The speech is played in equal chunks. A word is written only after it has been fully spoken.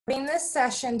In this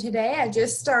session today. I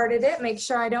just started it. Make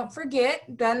sure I don't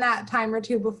forget. Done that a time or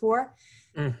two before.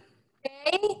 Today,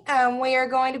 we are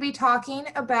going to be talking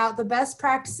about the best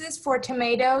practices for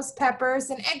tomatoes, peppers,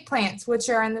 and eggplants, which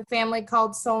are in the family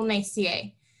called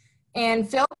Solanaceae. And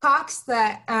Phil Cox,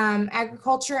 the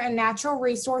Agriculture and Natural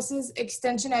Resources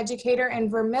Extension Educator in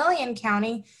Vermilion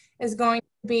County, is going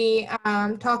to be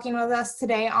talking with us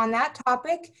today on that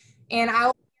topic. And I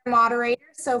will be your moderator,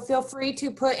 so feel free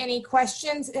to put any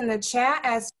questions in the chat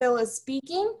as Phil is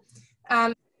speaking.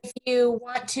 If you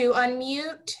want to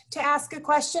unmute to ask a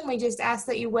question, we just ask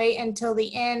that you wait until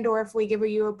the end, or if we give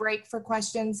you a break for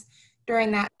questions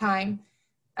during that time.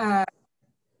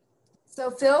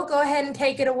 So Phil, go ahead and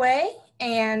take it away,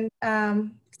 and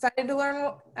excited to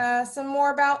learn some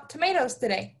more about tomatoes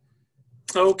today.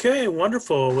 Okay,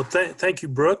 wonderful. Well, thank you,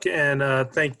 Brooke, and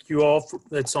thank you all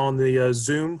that's on the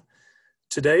Zoom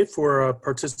today for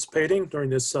participating during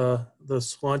this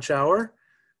lunch hour.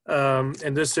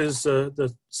 And this is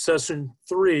the session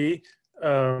 3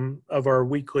 of our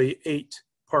weekly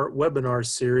 8-part webinar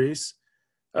series.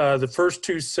 The first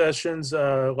 2 sessions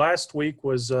last week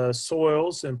was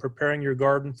soils and preparing your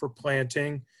garden for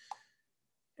planting.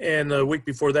 And the week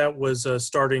before that was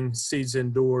starting seeds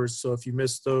indoors. So if you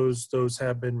missed those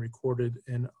have been recorded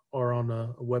and are on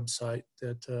a website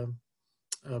that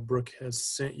Brooke has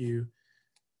sent you.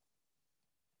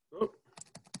 Oh,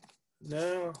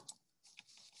 no.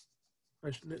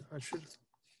 I should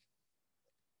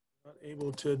not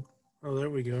able to, oh, there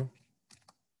we go.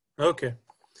 Okay.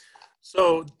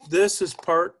 So this is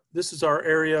our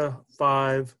Area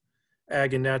 5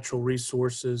 Ag and Natural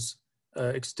Resources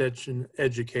Extension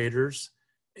Educators,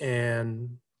 and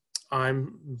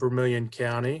I'm Vermilion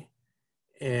County,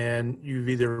 and you've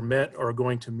either met or are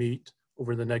going to meet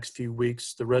over the next few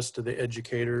weeks the rest of the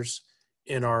educators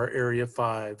in our Area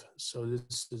 5. So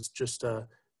this is just a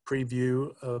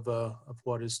preview of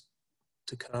what is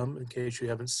to come in case you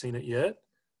haven't seen it yet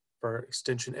for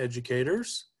extension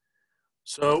educators.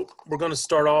 So we're going to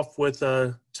start off with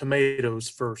tomatoes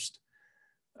first.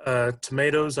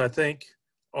 Tomatoes, I think,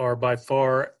 are by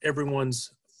far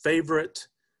everyone's favorite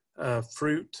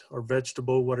fruit or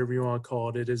vegetable, whatever you want to call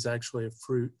it. It is actually a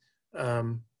fruit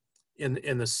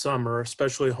in the summer,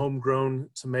 especially homegrown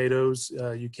tomatoes.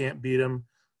 You can't beat them.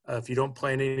 If you don't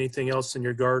plant anything else in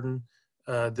your garden,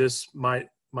 this might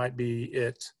be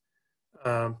it.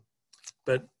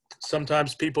 But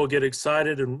sometimes people get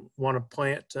excited and want to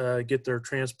plant, get their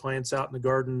transplants out in the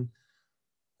garden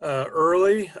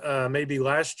early. Maybe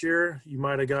last year you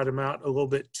might have got them out a little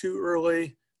bit too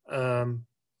early.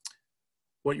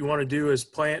 What you want to do is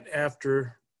plant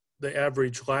after the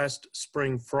average last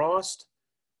spring frost,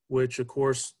 which of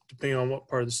course, depending on what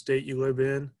part of the state you live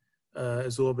in,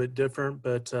 is a little bit different.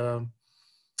 But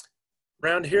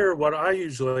around here, what I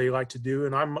usually like to do,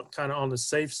 and I'm kind of on the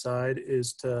safe side,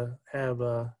 is to have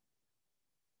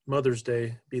Mother's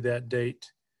Day be that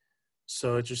date.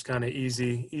 So it's just kind of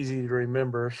easy to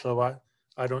remember. So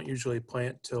I don't usually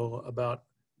plant till about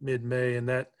mid-May, and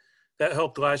that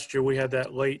helped last year. We had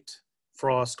that late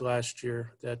frost last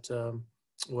year that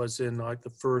was in like the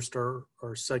first or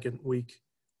second week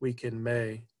in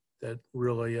May that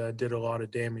really did a lot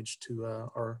of damage to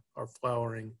our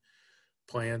flowering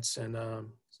plants and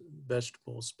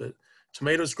vegetables. But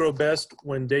tomatoes grow best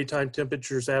when daytime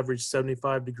temperatures average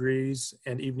 75 degrees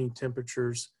and evening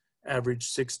temperatures average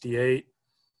 68.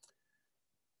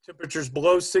 Temperatures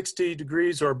below 60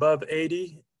 degrees or above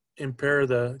 80 impair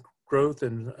the growth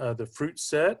and the fruit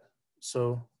set.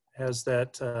 So has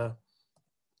that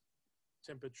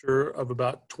temperature of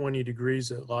about 20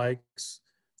 degrees it likes.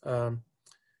 Plant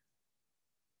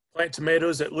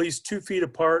tomatoes at least 2 feet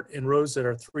apart in rows that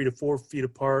are 3 to 4 feet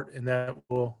apart, and that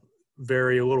will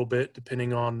vary a little bit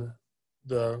depending on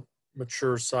the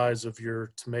mature size of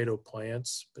your tomato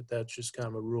plants, but that's just kind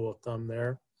of a rule of thumb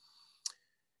there.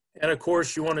 And of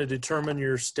course, you want to determine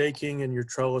your staking and your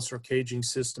trellis or caging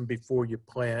system before you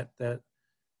plant. That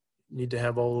you need to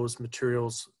have all those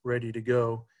materials ready to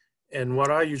go. And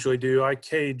what I usually do, I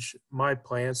cage my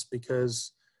plants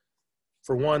because,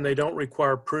 for one, they don't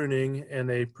require pruning and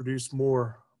they produce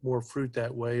more fruit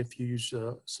that way if you use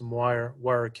some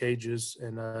wire cages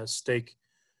and stake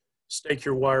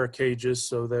your wire cages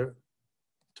so that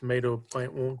tomato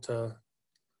plant won't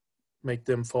make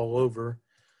them fall over.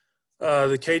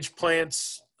 The cage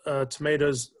plants,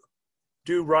 tomatoes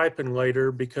do ripen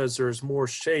later because there's more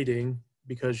shading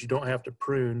because you don't have to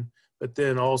prune, but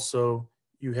then also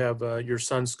you have your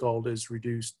sun scald is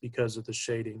reduced because of the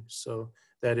shading. So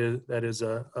that is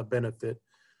a benefit.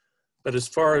 But as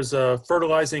far as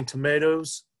fertilizing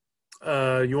tomatoes,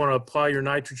 You want to apply your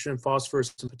nitrogen,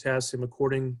 phosphorus, and potassium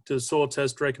according to the soil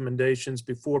test recommendations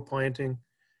before planting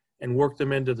and work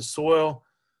them into the soil.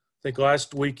 I think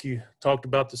last week you talked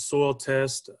about the soil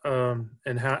test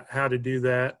and how to do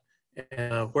that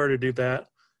and where to do that.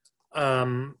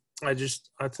 I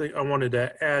think I wanted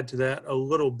to add to that a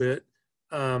little bit.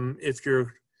 If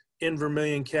you're in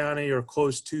Vermilion County or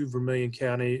close to Vermilion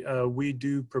County, we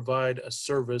do provide a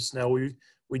service. Now we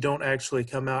don't actually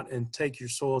come out and take your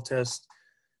soil test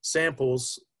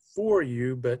samples for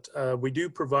you, but we do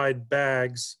provide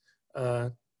bags,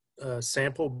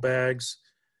 sample bags,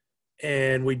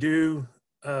 and we do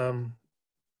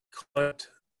collect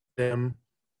them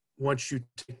once you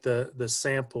take the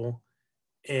sample,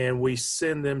 and we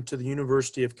send them to the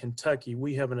University of Kentucky.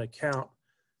 We have an account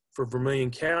for Vermilion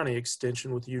County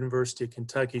Extension with the University of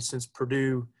Kentucky since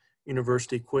Purdue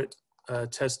University quit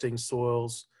testing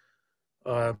soils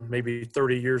maybe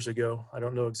 30 years ago. I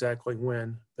don't know exactly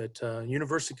when, but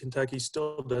University of Kentucky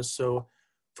still does. So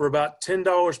for about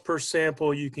 $10 per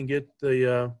sample, you can get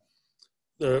the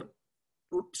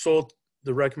soil,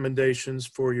 the recommendations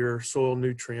for your soil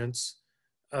nutrients,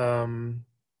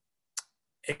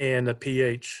 and a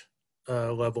pH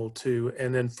level too.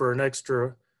 And then for an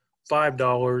extra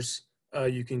 $5,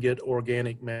 you can get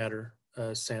organic matter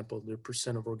sample, the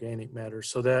percent of organic matter.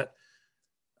 So that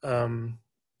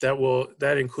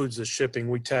that includes the shipping.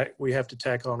 We have to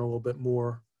tack on a little bit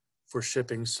more for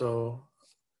shipping. So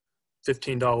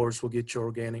 $15 will get you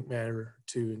organic matter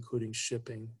too, including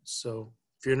shipping. So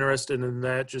if you're interested in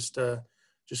that, just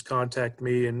contact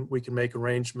me and we can make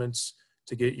arrangements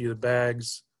to get you the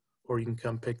bags, or you can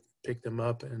come pick them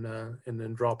up and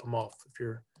then drop them off if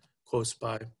you're close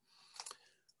by.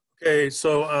 Okay,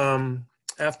 so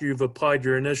after you've applied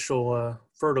your initial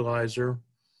fertilizer,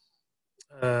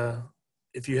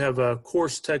 if you have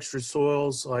coarse textured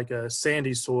soils like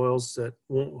sandy soils that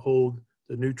won't hold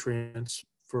the nutrients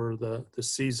for the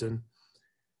season,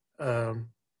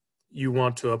 you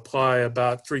want to apply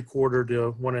about 3/4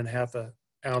 to 1.5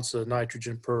 ounce of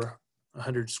nitrogen per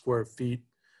 100 square feet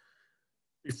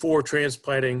before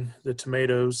transplanting the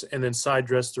tomatoes, and then side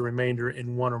dress the remainder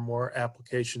in 1 or more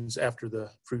applications after the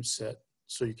fruit set,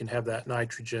 so you can have that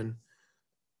nitrogen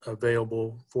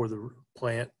available for the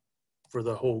plant for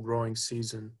the whole growing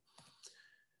season.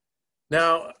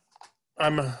 Now,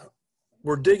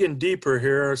 we're digging deeper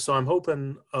here, so I'm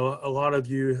hoping a lot of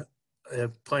you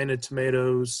have planted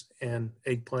tomatoes and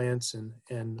eggplants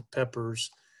and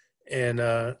peppers, and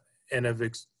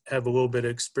have a little bit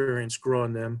of experience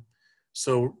growing them.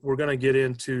 So we're going to get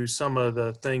into some of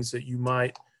the things that you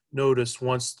might notice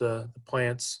once the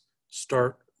plants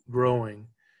start growing.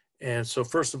 And so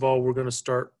first of all, we're going to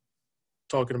start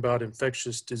talking about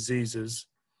infectious diseases.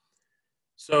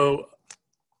 So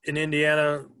in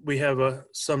Indiana, we have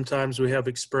sometimes we have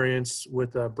experience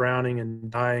with browning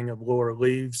and dying of lower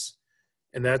leaves,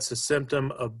 and that's a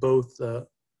symptom of both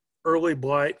early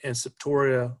blight and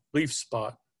septoria leaf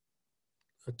spot,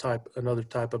 another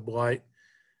type of blight.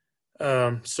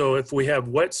 So if we have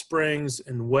wet springs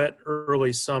and wet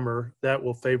early summer, that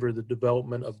will favor the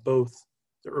development of both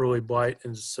the early blight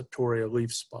and septoria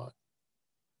leaf spot.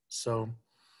 So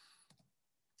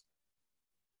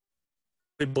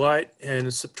early blight and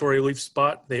septoria leaf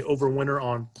spot, they overwinter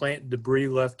on plant debris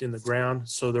left in the ground.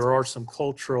 So there are some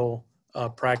cultural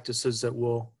practices that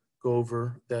we'll go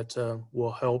over that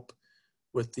will help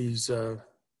with these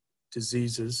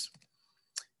diseases.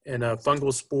 And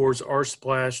fungal spores are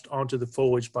splashed onto the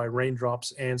foliage by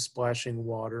raindrops and splashing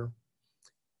water.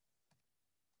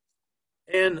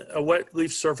 And a wet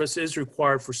leaf surface is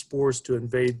required for spores to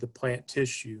invade the plant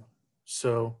tissue.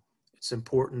 So it's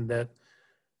important that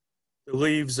the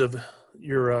leaves of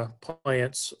your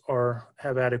plants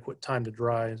have adequate time to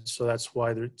dry. So that's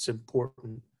why it's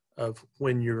important of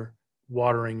when you're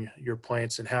watering your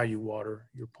plants and how you water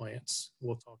your plants.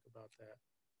 We'll talk about that.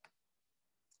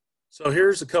 So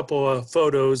here's a couple of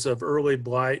photos of early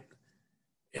blight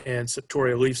and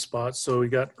septoria leaf spots. So we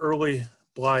got early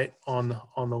blight on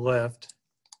the left,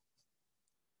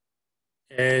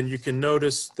 and you can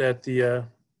notice that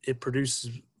it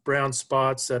produces brown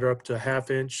spots that are up to 1/2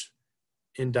 inch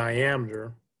in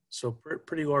diameter. So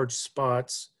pretty large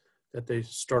spots that they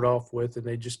start off with, and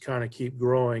they just kind of keep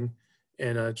growing,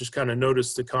 and just kind of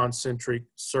notice the concentric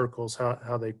circles,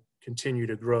 how they continue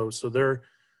to grow. So they're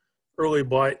early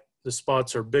blight. The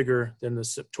spots are bigger than the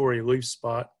septoria leaf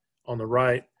spot on the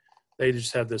right. They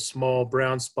just have the small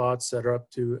brown spots that are up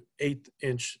to 1/8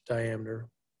 inch diameter,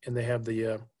 and they have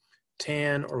the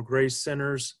tan or gray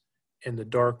centers and the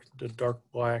dark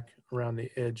black around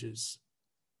the edges.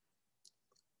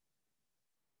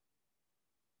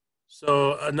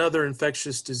 So another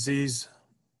infectious diseases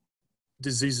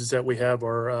that we have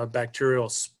are bacterial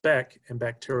speck and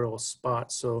bacterial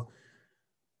spot. So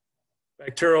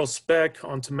bacterial speck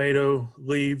on tomato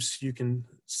leaves, you can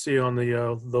see on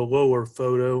the lower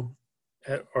photo,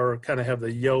 or kind of have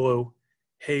the yellow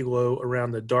halo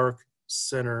around the dark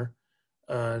center.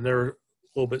 And they're a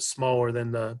little bit smaller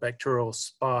than the bacterial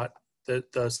spot,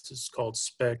 that thus is called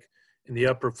speck. And the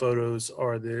upper photos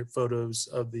are the photos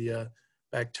of the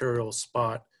bacterial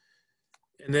spot.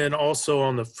 And then also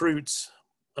on the fruits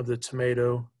of the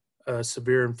tomato,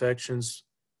 severe infections,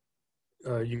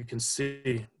 you can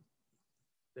see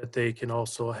that they can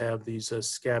also have these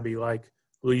scabby-like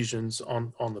lesions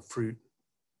on the fruit.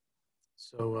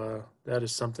 So that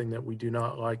is something that we do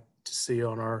not like to see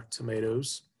on our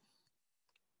tomatoes.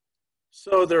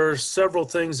 So there are several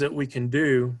things that we can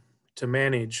do to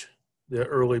manage the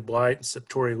early blight,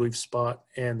 septoria leaf spot,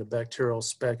 and the bacterial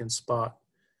speck and spot.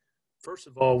 First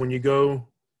of all, when you go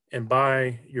and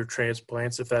buy your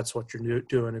transplants, if that's what you're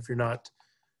doing, if you're not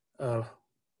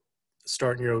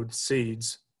starting your own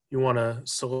seeds, you want to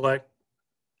select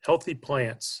healthy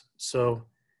plants. So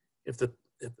if the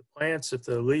plants, if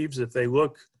the leaves, if they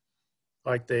look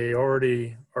like they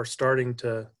already are starting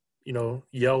to,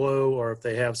 yellow, or if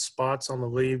they have spots on the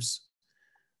leaves,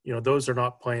 those are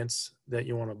not plants that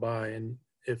you want to buy. And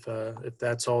if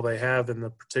that's all they have in the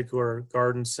particular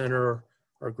garden center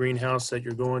or greenhouse that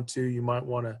you're going to, you might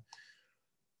want to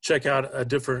check out a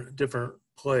different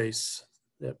place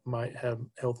that might have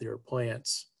healthier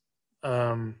plants.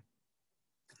 You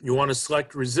want to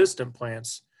select resistant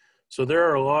plants. So there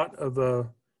are a lot of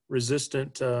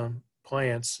resistant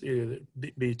plants, either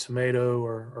be tomato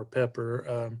or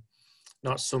pepper.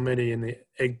 Not so many in the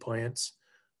eggplants,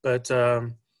 but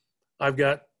I've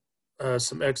got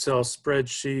some Excel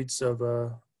spreadsheets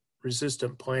of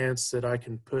resistant plants that I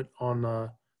can put on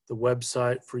the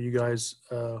website for you guys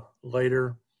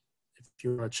later, if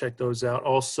you want to check those out.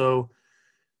 Also,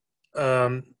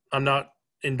 I'm not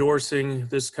endorsing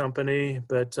this company,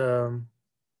 but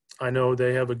I know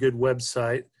they have a good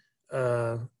website,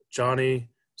 Johnny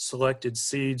Selected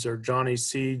Seeds, or Johnny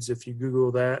Seeds. If you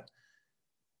Google that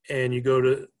and you go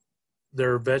to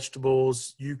their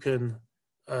vegetables, you can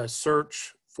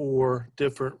search for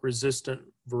different resistant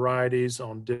varieties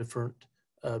on different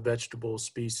vegetable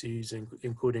species,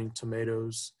 including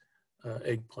tomatoes,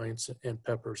 eggplants, and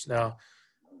peppers. Now,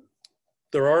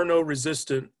 there are no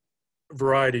resistant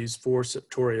varieties for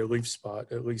septoria leaf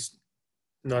spot, at least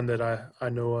none that I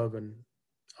know of, and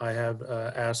I have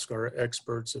asked our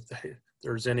experts if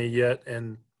there's any yet,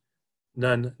 and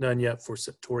none yet for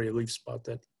septoria leaf spot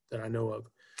that I know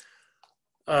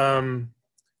of.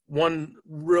 One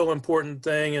real important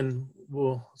thing, and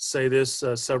we'll say this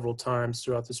several times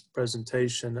throughout this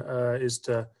presentation, is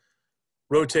to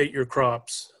rotate your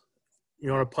crops.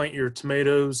 You want to plant your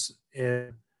tomatoes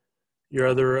and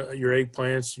your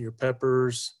eggplants, your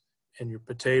peppers, and your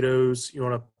potatoes. You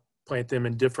want to plant them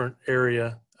in different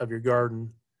area of your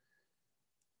garden.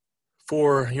 You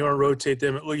want to rotate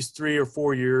them at least 3 or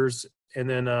 4 years, and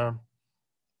then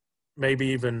maybe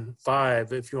even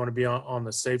 5 if you want to be on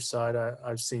the safe side.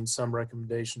 I've seen some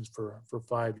recommendations for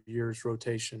 5 years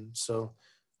rotation. So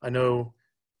I know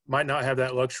might not have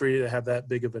that luxury to have that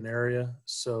big of an area.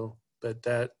 So, but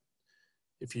that,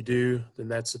 if you do, then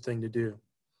that's the thing to do.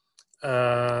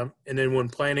 And then when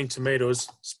planting tomatoes,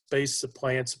 space the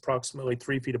plants approximately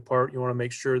 3 feet apart. You want to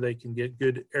make sure they can get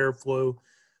good airflow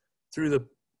through the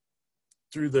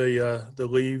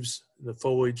leaves, the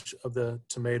foliage of the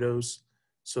tomatoes,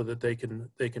 so that they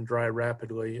can dry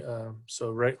rapidly.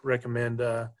 So recommend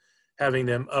having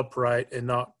them upright and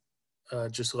not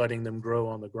just letting them grow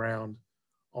on the ground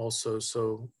also.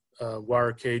 So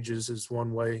wire cages is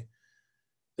one way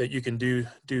that you can do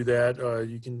that.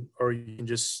 You can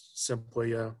just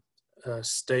simply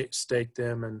stake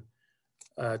them and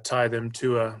tie them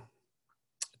to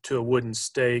a wooden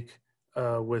stake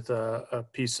with a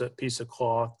piece of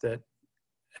cloth that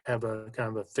have a kind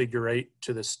of a figure 8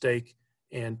 to the stake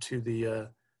and to the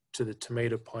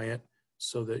tomato plant,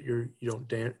 so that you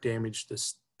don't damage the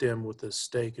stem with the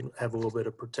stake, and have a little bit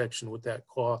of protection with that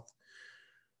cloth.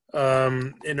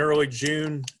 In early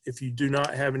June, if you do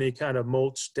not have any kind of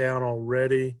mulch down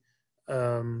already,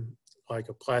 like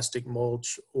a plastic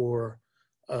mulch or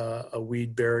a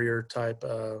weed barrier type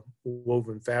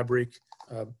woven fabric,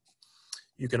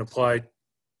 you can apply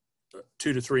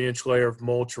 2 to 3 inch layer of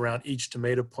mulch around each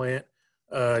tomato plant.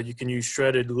 You can use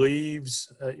shredded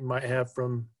leaves you might have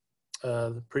from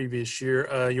the previous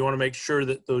year. You want to make sure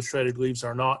that those shredded leaves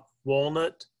are not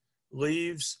walnut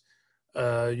leaves.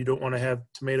 You don't want to have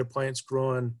tomato plants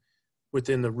growing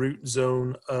within the root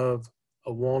zone of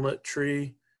a walnut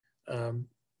tree,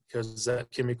 because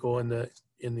that chemical in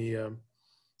the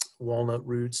walnut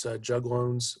roots,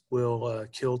 juglones, will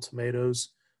kill tomatoes.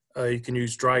 You can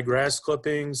use dry grass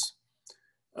clippings.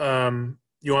 You want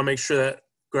to make sure that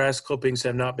grass clippings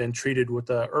have not been treated with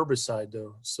herbicide,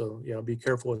 though. So be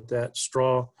careful with that.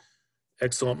 Straw,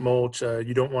 excellent mulch.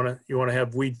 You want to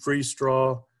have weed-free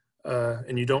straw,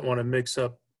 and you don't want to mix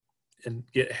up and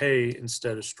get hay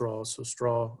instead of straw. So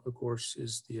straw, of course,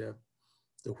 is the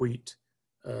wheat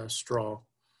straw.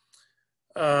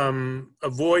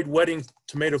 Avoid wetting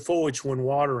tomato foliage when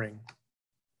watering.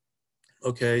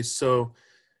 Okay, so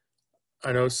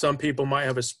I know some people might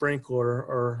have a sprinkler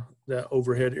or that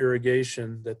overhead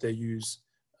irrigation that they use.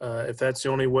 If that's the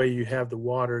only way you have the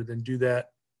water, then do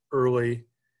that early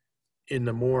in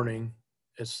the morning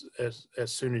as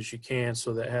soon as you can,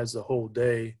 so that has the whole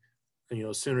day. And,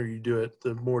 the sooner you do it,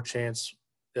 the more chance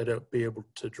that it'll be able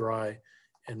to dry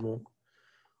and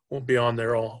won't be on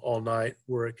there all night,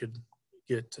 where it could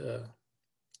get a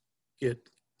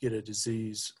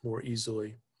disease more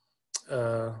easily.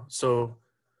 So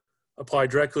apply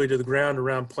directly to the ground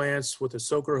around plants with a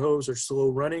soaker hose or slow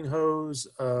running hose.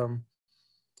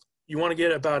 You want to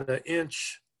get about 1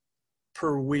 inch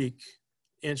per week,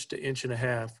 inch to inch and a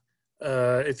half.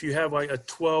 If you have like a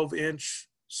 12-inch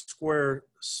square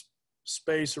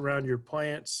space around your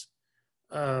plants,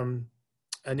 1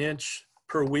 inch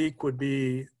per week would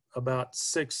be about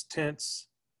 0.6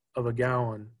 of a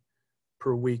gallon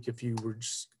per week. If you were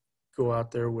just go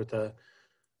out there with a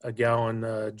gallon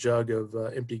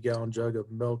empty gallon jug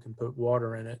of milk and put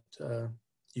water in it,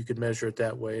 you could measure it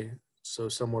that way. So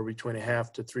somewhere between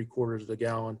 1/2 to 3/4 of a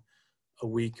gallon a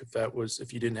week,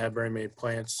 if you didn't have very many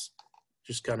plants.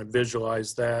 Just kind of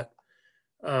visualize that.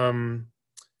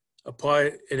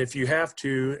 Apply, and if you have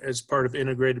to, as part of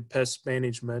integrated pest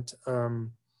management,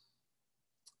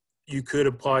 you could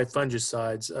apply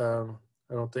fungicides.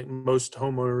 I don't think most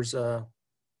homeowners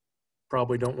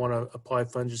probably don't want to apply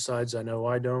fungicides. I know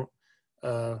I don't.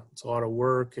 It's a lot of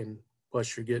work, and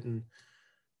plus you're getting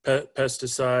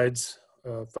pesticides,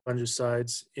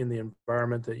 fungicides in the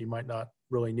environment that you might not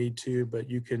really need to, but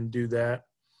you can do that.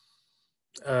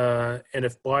 And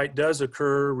if blight does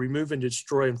occur, remove and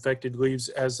destroy infected leaves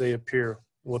as they appear.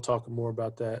 We'll talk more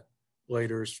about that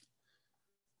later.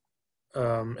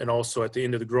 And also at the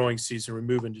end of the growing season,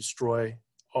 remove and destroy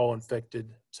all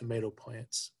infected tomato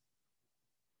plants.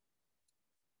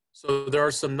 So there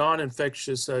are some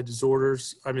non-infectious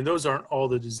disorders. I mean, those aren't all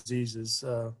the diseases.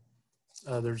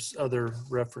 There's other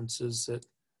references that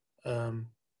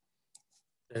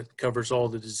that covers all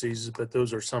the diseases, but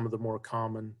those are some of the more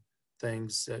common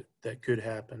things that could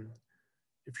happen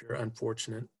if you're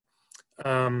unfortunate.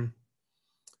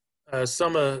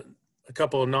 A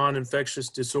couple of non-infectious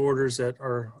disorders that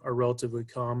are relatively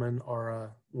common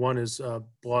are, one is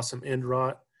blossom end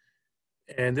rot,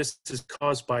 and this is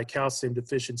caused by calcium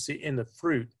deficiency in the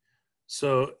fruit.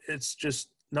 So it's just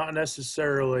not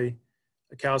necessarily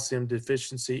a calcium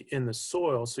deficiency in the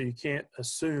soil, so you can't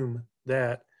assume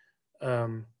that.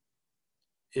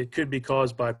 It could be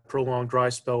caused by prolonged dry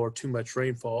spell or too much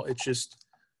rainfall. It's just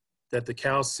that the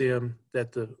calcium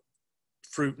that the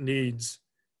fruit needs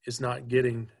is not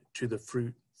getting to the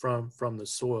fruit from the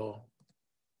soil,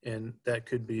 and that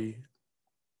could be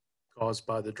caused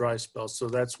by the dry spell. So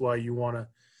that's why you want to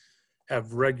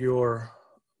have regular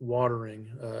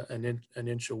watering, an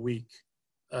inch a week.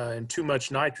 And too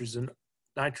much nitrogen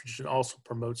also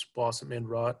promotes blossom end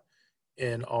rot,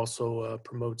 and also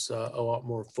promotes a lot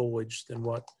more foliage than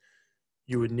what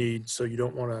you would need. So you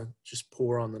don't want to just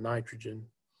pour on the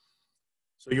nitrogen.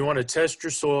 So you want to test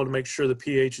your soil to make sure the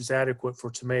pH is adequate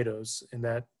for tomatoes, and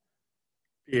that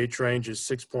pH range is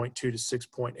 6.2 to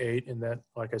 6.8, and that,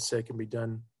 like I said, can be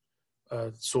done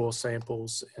soil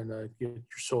samples and get your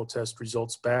soil test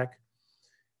results back.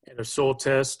 And if soil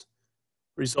test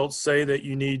results say that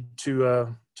you need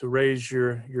to raise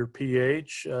your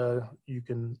pH,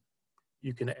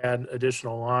 you can add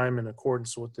additional lime in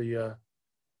accordance with the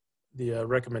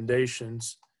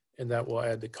recommendations, and that will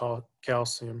add the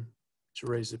calcium to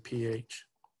raise the pH.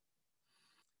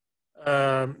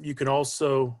 You can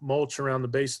also mulch around the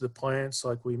base of the plants,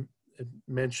 like we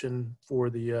mentioned for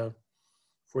the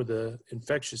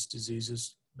infectious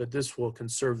diseases, but this will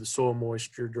conserve the soil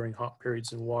moisture during hot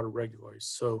periods and water regularly.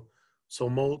 So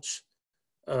mulch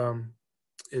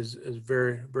is a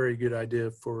very, very good idea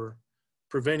for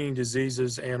preventing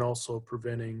diseases and also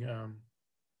preventing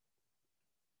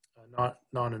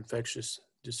non-infectious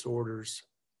disorders.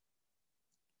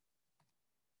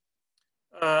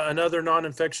 Another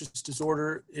non-infectious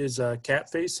disorder is cat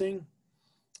facing.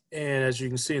 And as you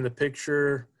can see in the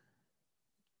picture,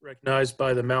 recognized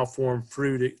by the malformed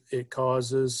fruit it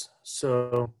causes.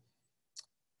 So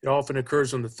it often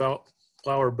occurs when the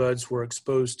flower buds were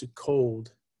exposed to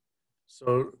cold.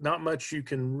 So not much you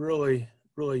can really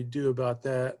do about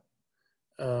that.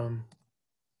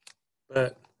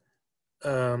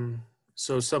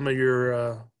 So some of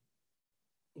your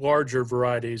larger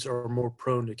varieties are more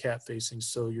prone to cat facing.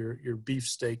 So your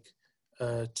beefsteak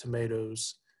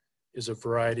tomatoes is a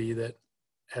variety that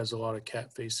has a lot of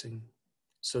cat facing.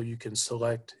 So you can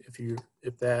select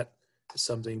if that is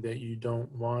something that you don't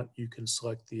want, you can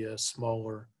select the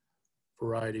smaller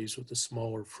varieties with the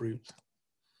smaller fruit.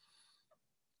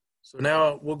 So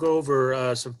now we'll go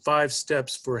over some 5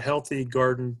 steps for healthy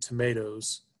garden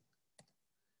tomatoes.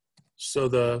 So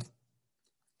the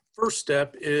first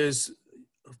step is,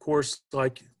 of course,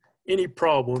 like any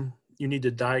problem, you need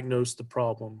to diagnose the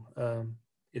problem.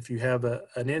 If you have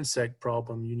an insect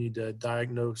problem, you need to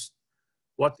diagnose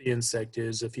what the insect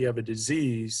is. If you have a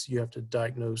disease, you have to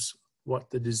diagnose what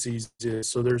the disease is.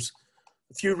 So there's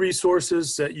a few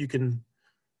resources that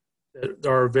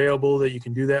are available that you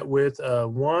can do that with.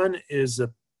 One is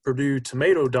the Purdue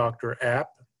Tomato Doctor app.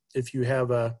 If you have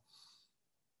an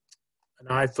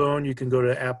iPhone, you can go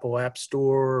to Apple App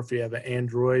Store. If you have an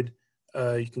Android,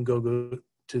 you can go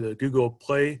to the Google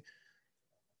Play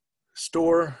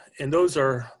Store, and those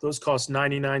cost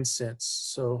 99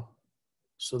 cents.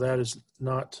 So that is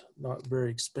not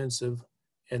very expensive,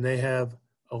 and they have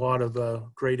a lot of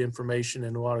great information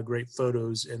and a lot of great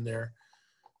photos in there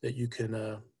that you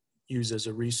can use as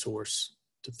a resource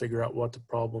to figure out what the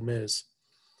problem is.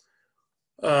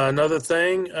 Another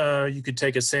thing, you could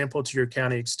take a sample to your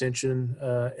county extension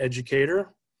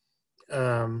educator.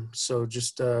 So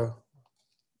just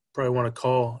probably want to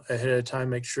call ahead of time,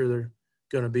 make sure they're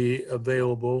going to be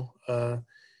available.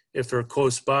 If they're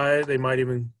close by, they might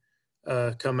even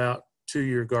come out to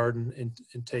your garden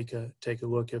and take a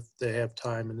look if they have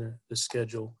time in the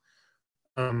schedule.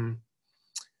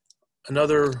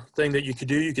 Another thing that you could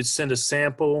do, you could send a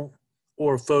sample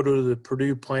or a photo to the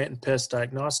Purdue Plant and Pest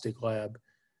Diagnostic Lab.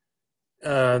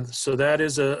 So that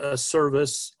is a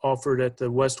service offered at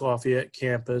the West Lafayette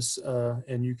campus,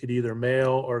 and you could either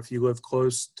mail, or if you live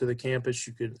close to the campus,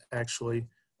 you could actually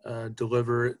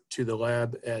deliver it to the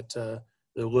lab at the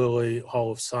Lilly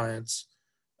Hall of Science.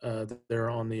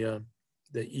 They're on the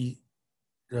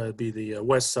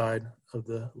west side of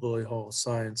the Lilly Hall of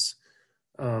Science.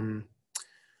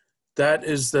 That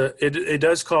is it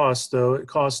does cost, though. It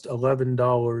costs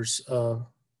 $11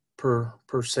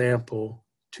 per sample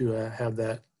to have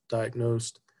that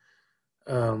diagnosed.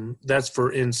 That's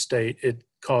for in-state. It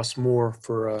costs more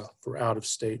for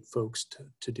out-of-state folks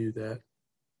to do that.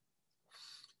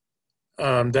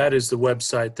 That is the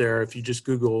website there. If you just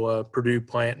Google Purdue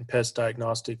Plant and Pest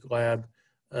Diagnostic Lab,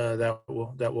 that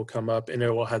will come up, and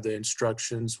it will have the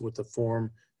instructions with the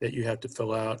form that you have to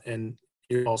fill out, and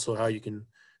also how you can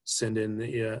send in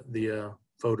the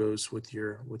photos with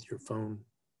your phone.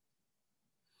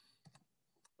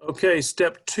 Okay,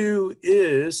 step 2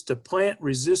 is to plant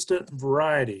resistant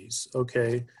varieties.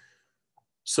 Okay,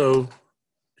 so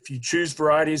if you choose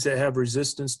varieties that have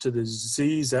resistance to the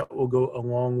disease, that will go a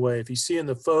long way. If you see in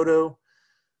the photo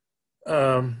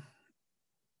that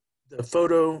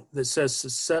says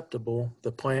susceptible,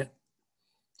 the plant,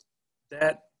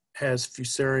 that has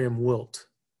Fusarium wilt.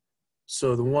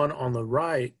 So the one on the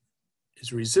right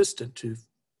is resistant to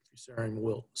Fusarium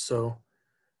wilt. So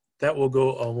that will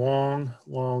go a long,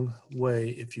 long way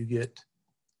if you get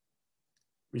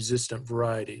resistant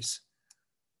varieties.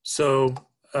 So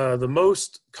the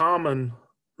most common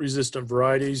resistant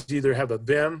varieties either have a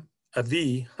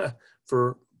V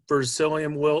for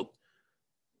Verticillium wilt,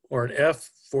 or an F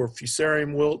for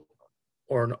Fusarium wilt,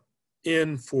 or an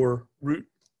N for root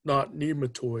knot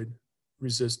nematode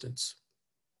resistance.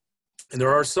 And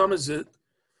there are some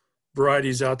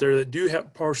varieties out there that do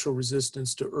have partial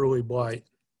resistance to early blight.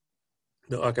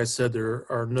 But like I said, there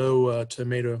are no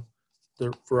tomato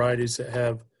varieties that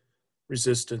have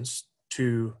resistance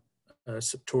to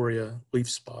Septoria leaf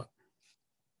spot.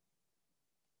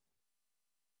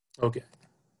 Okay.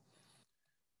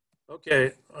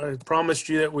 Okay, I promised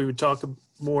you that we would talk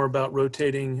more about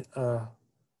rotating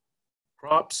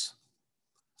crops.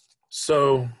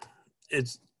 So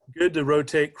it's good to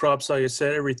rotate crops, like I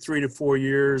said, every 3 to 4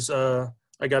 years. I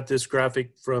got this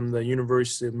graphic from the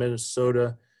University of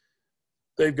Minnesota.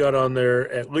 They've got on there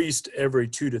at least every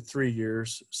 2 to 3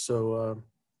 years. So,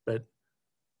 but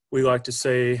we like to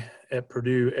say at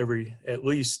Purdue every at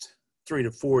least 3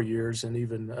 to 4 years, and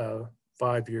even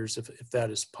 5 years if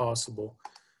that is possible.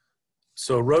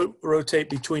 So rotate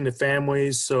between the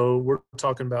families. So we're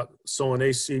talking about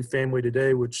Solanaceae family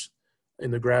today, which in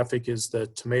the graphic is the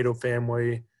tomato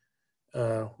family,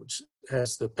 which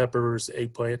has the peppers,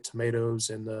 eggplant, tomatoes,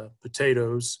 and the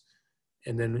potatoes.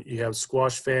 And then you have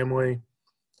squash family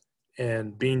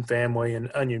and bean family and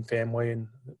onion family. And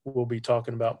we'll be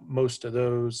talking about most of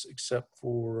those except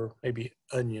for maybe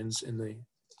onions in the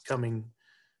coming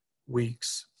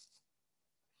weeks.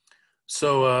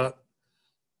 So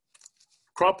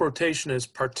crop rotation is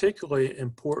particularly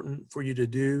important for you to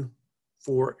do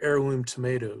for heirloom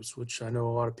tomatoes, which I know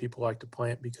a lot of people like to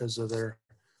plant because of their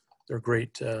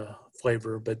great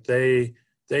flavor, but they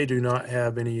do not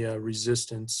have any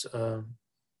resistance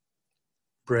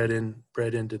bred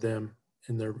into them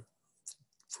in their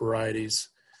varieties.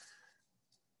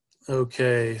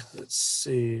 Okay, let's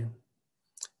see.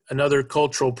 Another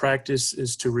cultural practice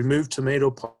is to remove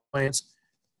tomato plants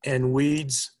and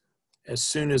weeds as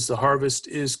soon as the harvest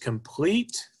is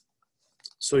complete.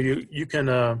 So you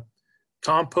can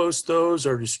compost those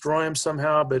or destroy them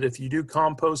somehow, but if you do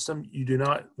compost them, you do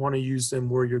not want to use them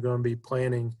where you're going to be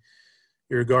planting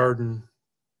your garden.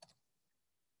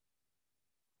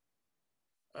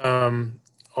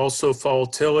 Also, fall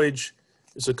tillage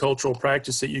is a cultural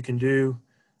practice that you can do.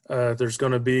 There's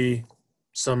going to be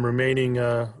some remaining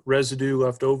residue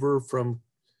left over from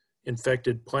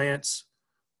infected plants.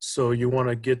 So you want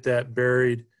to get that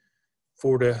buried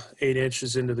 4 to 8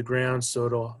 inches into the ground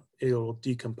so it'll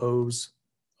decompose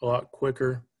a lot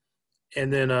quicker.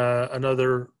 And then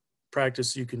another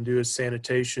practice you can do is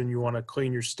sanitation. You want to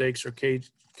clean your stakes or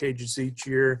cages each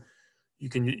year. You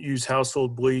can use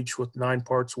household bleach with 9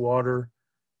 parts water,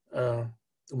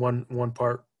 one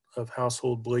part of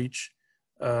household bleach.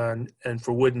 And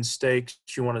for wooden stakes,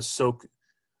 you want to soak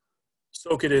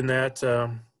it in that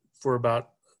for about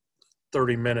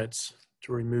 30 minutes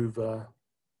to remove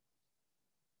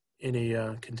any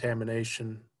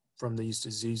contamination from these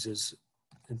diseases,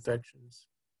 infections.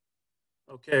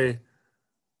 Okay,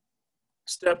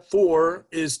 step 4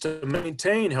 is to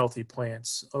maintain healthy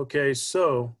plants. Okay,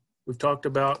 so we've talked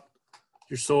about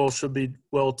your soil should be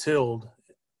well tilled,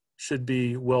 should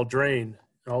be well drained,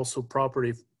 and also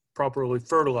properly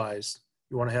fertilized.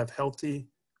 You want to have healthy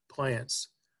plants.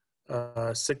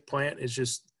 Sick plant is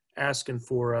just asking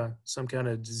for some kind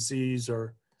of disease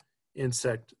or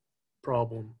insect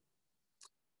problem.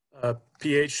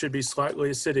 pH should be slightly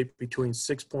acidic between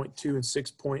 6.2 and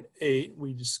 6.8.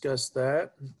 We discussed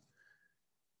that.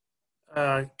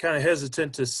 Kind of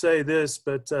hesitant to say this,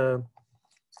 but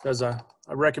because I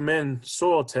recommend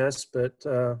soil tests, but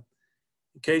in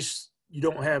case you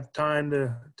don't have time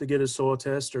to get a soil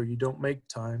test or you don't make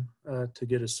time to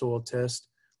get a soil test,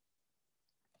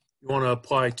 you want to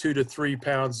apply 2 to 3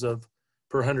 pounds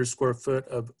per 100 square foot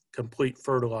of complete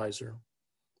fertilizer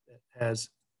that has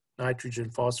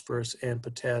nitrogen, phosphorus, and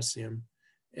potassium,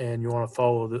 and you want to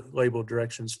follow the label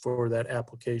directions for that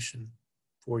application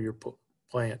for your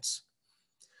plants.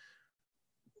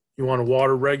 You want to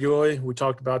water regularly. We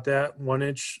talked about that. 1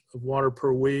 inch of water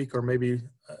per week, or maybe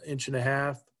 1.5 inches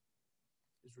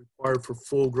is required for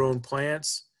full-grown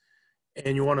plants.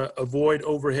 And you want to avoid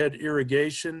overhead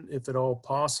irrigation if at all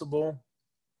possible.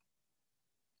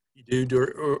 You do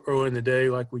early in the day,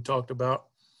 like we talked about.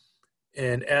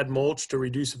 And add mulch to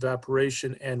reduce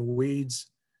evaporation and weeds.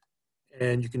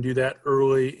 And you can do that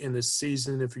early in the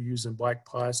season if you're using black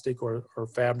plastic or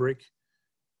fabric.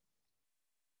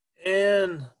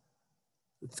 And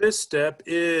the 5th step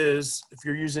is if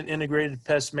you're using integrated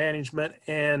pest management,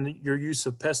 and your use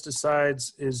of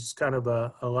pesticides is kind of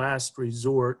a last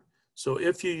resort. So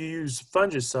if you use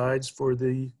fungicides for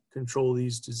the control of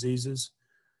these diseases,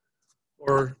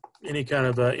 or any kind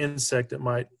of insect that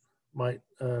might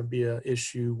be an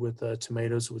issue with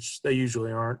tomatoes, which they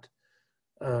usually aren't.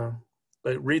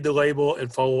 But read the label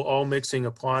and follow all mixing,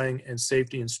 applying, and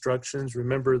safety instructions.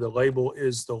 Remember, the label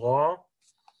is the law.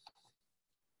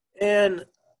 And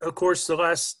of course, the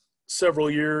last several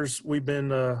years, we've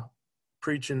been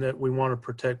preaching that we want to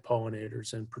protect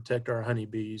pollinators and protect our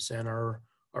honeybees and our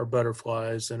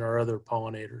butterflies and our other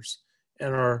pollinators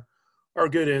and our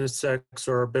good insects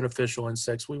or our beneficial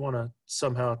insects. We want to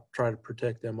somehow try to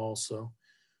protect them also.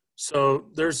 So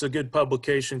there's a good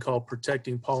publication called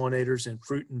Protecting Pollinators in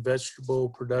Fruit and Vegetable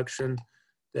Production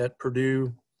that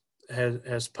Purdue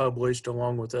has published,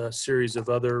 along with a series of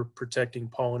other protecting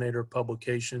pollinator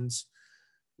publications.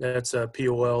 That's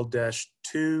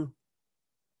POL-2.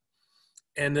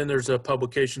 And then there's a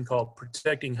publication called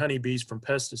Protecting Honeybees from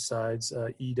Pesticides,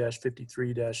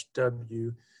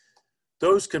 E-53-W.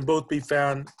 Those can both be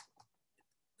found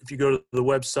if you go to the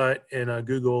website and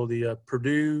Google the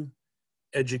Purdue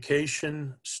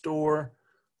Education store.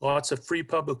 Lots of free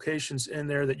publications in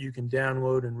there that you can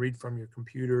download and read from your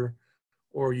computer,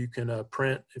 or you can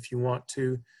print if you want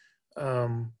to.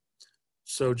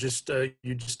 So just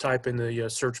you just type in the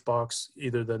search box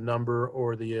either the number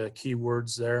or the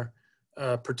keywords there.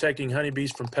 Protecting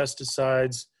honeybees from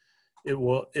pesticides.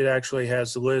 It actually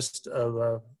has a list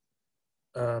of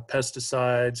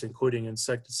pesticides, including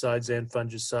insecticides and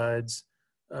fungicides,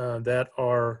 that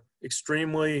are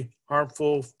extremely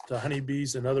harmful to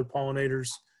honeybees and other pollinators,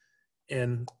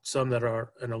 and some that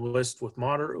are in a list with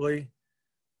moderately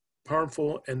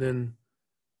harmful, and then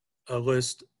a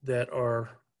list that are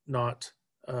not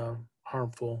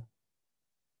harmful.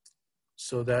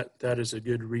 So that is a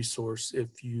good resource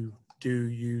if you do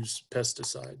use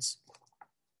pesticides.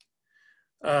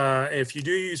 If you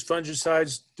do use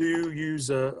fungicides, do use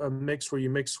a mix where you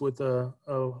mix with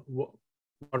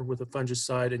water with a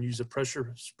fungicide and use a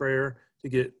pressure sprayer to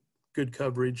get good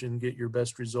coverage and get your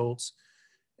best results.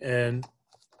 And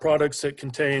products that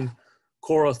contain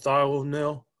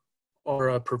chlorothalonil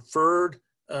are preferred.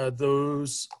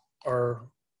 Those are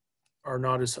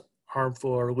not as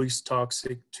harmful or least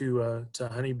toxic to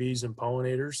honeybees and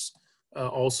pollinators.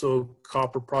 Also,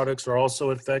 copper products are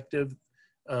also effective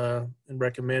and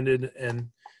recommended, and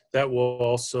that will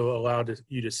also allow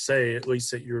you to say at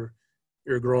least that you're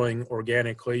growing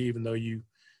organically, even though you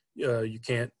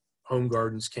can't, home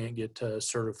gardens can't get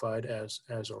certified as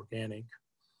organic.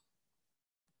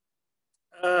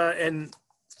 And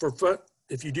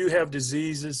if you do have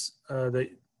diseases that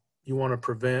you want to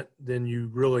prevent, then you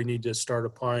really need to start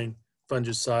applying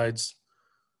fungicides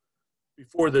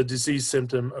before the disease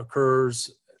symptom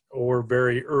occurs or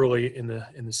very early in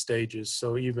the stages.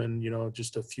 So even,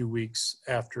 just a few weeks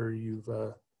after you've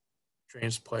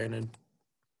transplanted.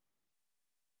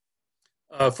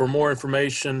 For more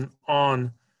information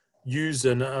on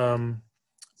using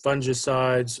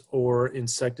fungicides or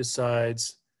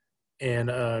insecticides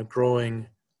and growing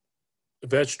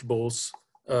vegetables,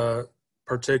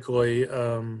 particularly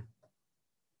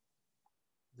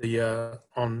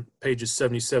on pages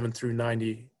 77 through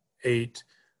 98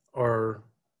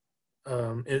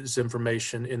 is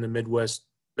information in the Midwest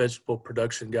Vegetable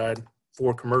Production Guide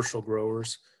for commercial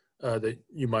growers that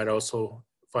you might also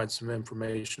find some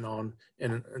information on.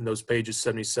 And in those pages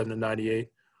 77 to 98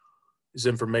 is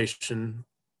information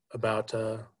about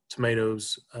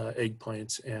tomatoes,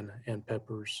 eggplants, and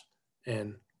peppers,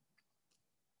 and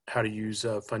how to use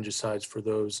fungicides for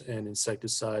those, and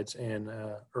insecticides and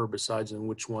herbicides, and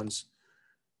which ones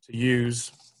to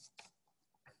use.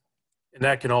 And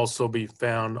that can also be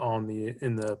found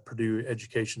in the Purdue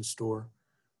Education store.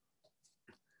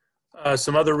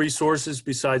 Some other resources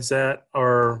besides that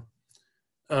are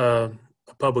a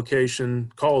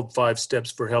publication called 5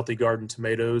 Steps for Healthy Garden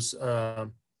Tomatoes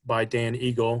by Dan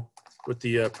Eagle with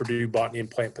the Purdue Botany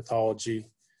and Plant Pathology.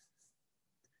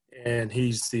 And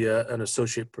he's an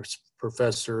associate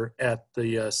professor at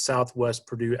the Southwest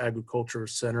Purdue Agriculture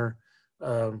Center,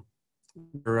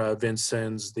 where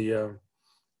Vincennes, the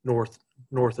north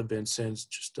of Vincennes,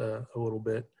 just a little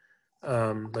bit.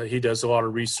 But he does a lot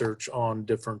of research on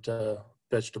different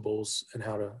vegetables and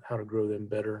how to grow them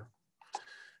better.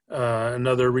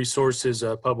 Another resource is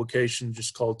a publication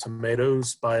just called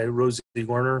Tomatoes by Rosie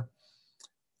Lerner.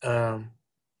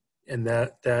 And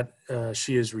that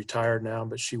she is retired now,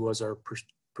 but she was our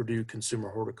Purdue Consumer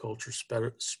Horticulture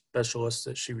specialist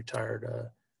that she retired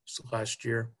last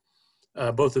year.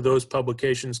 Both of those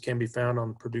publications can be found on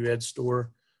the Purdue Ed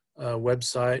Store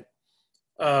website.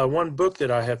 One book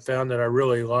that I have found that I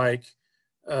really like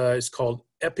is called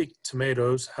Epic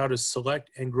Tomatoes: How to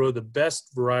Select and Grow the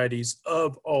Best Varieties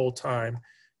of All Time.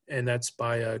 And that's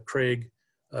by Craig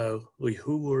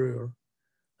Lehuler.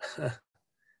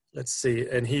 Let's see.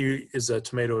 And he is a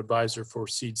tomato advisor for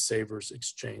Seed Savers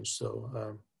Exchange. So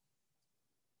I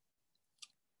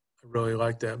really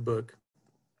like that book.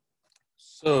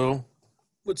 So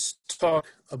let's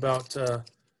talk about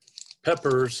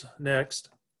peppers next.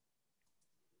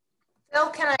 Phil,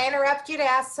 can I interrupt you to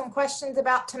ask some questions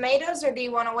about tomatoes, or do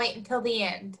you want to wait until the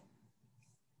end?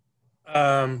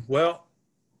 Well,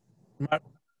 you might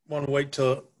want to wait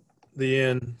till the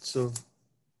end, so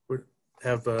we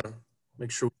have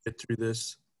make sure we get through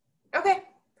this. Okay,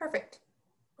 perfect.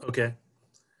 Okay.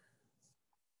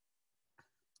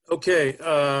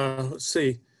 Let's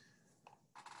see.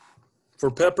 For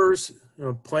peppers,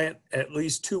 plant at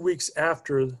least 2 weeks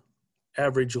after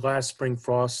average last spring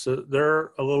frost. So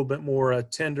they're a little bit more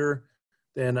tender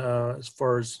than as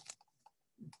far as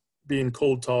being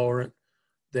cold tolerant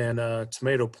than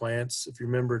tomato plants. If you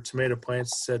remember, tomato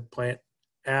plants said plant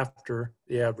after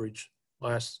the average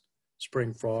last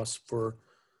spring frost for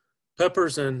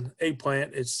Peppers and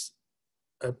eggplant, it's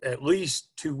at least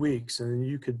 2 weeks, and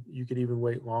you could even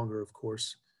wait longer, of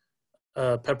course.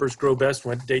 Peppers grow best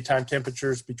when daytime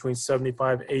temperatures between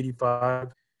 75,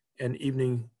 85, and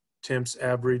evening temps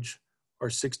average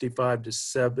are 65 to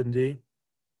 70.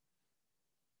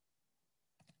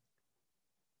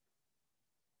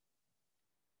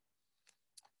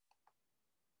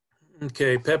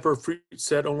 Okay, pepper fruit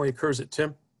set only occurs at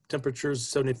temperatures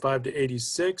 75 to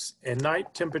 86, and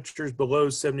night temperatures below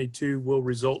 72 will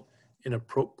result in a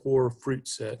poor fruit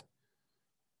set.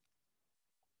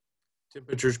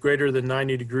 Temperatures greater than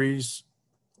 90 degrees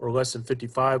or less than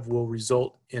 55 will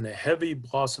result in a heavy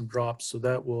blossom drop, so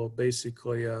that will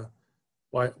basically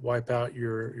wipe out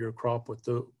your crop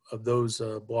of those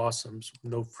blossoms,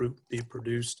 no fruit be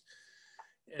produced.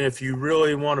 And if you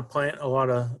really want to plant a lot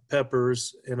of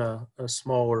peppers in a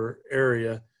smaller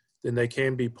area, then they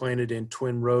can be planted in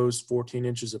twin rows 14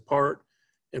 inches apart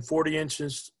and 40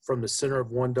 inches from the center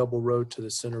of one double row to the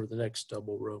center of the next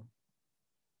double row.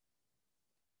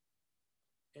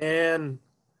 And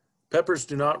peppers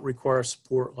do not require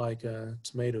support like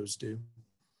tomatoes do.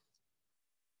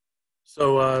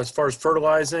 So as far as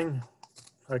fertilizing,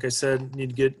 like I said, you need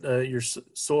to get your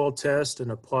soil test and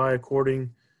apply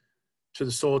according to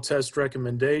the soil test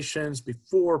recommendations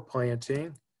before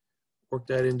planting. Work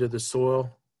that into the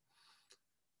soil.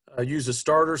 Use a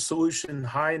starter solution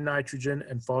high in nitrogen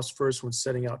and phosphorus when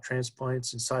setting out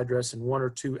transplants and side dress, and 1 or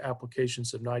 2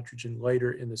 applications of nitrogen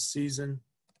later in the season.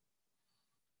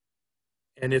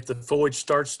 And if the foliage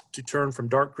starts to turn from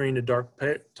dark green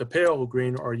to pale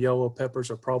green or yellow,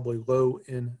 peppers are probably low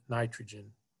in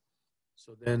nitrogen.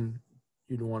 So then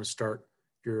you'd want to start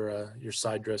your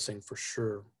side dressing for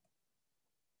sure.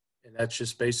 And that's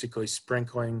just basically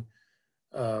sprinkling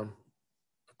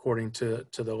according to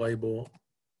the label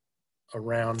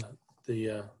around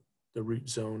the root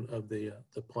zone of the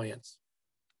plants.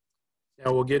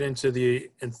 Now we'll get into the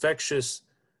infectious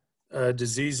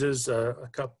diseases. A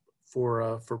couple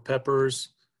for peppers,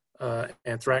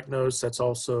 anthracnose. That's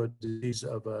also a disease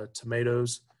of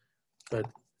tomatoes, but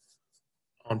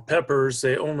on peppers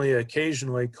they only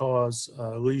occasionally cause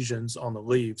lesions on the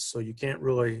leaves, so you can't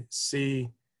really see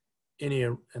any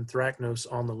anthracnose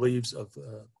on the leaves of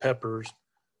peppers,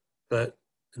 but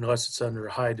unless it's under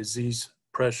high disease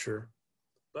pressure.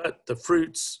 But the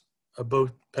fruits of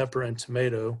both pepper and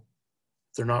tomato,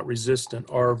 if they're not resistant,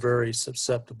 are very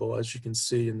susceptible, as you can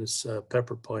see in this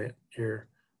pepper plant here.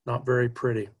 Not very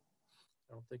pretty.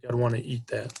 I don't think I'd want to eat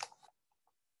that.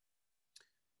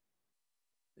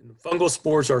 And the fungal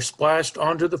spores are splashed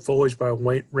onto the foliage by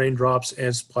raindrops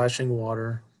and splashing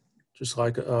water, just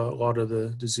like a lot of the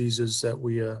diseases that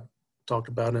we talked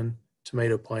about in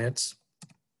tomato plants.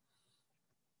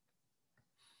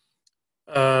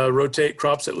 Rotate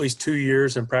crops at least 2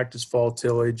 years and practice fall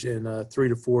tillage in 3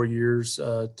 to 4 years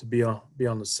to be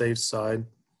on the safe side as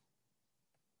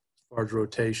far as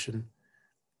rotation.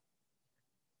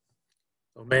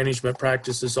 So management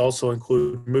practices also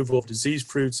include removal of diseased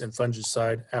fruits and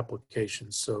fungicide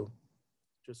applications. So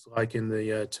just like in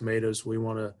the tomatoes, we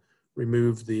want to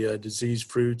remove the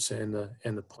diseased fruits and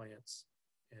the plants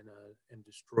and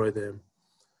destroy them.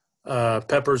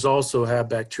 Peppers also have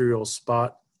bacterial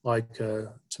spot like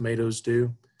tomatoes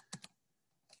do.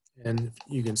 And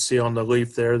you can see on the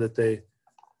leaf there that they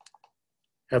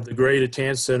have the gray to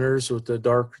tan centers with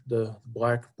the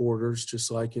black borders,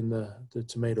 just like in the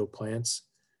tomato plants.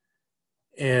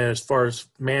 And as far as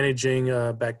managing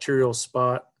bacterial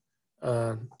spot,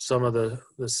 some of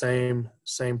the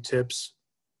same tips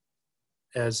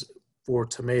as for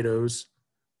tomatoes,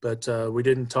 but we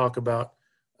didn't talk about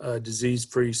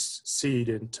disease-free seed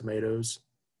in tomatoes.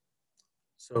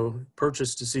 So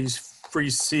purchase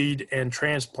disease-free seed and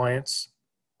transplants.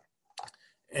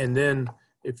 And then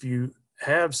if you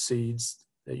have seeds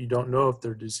that you don't know if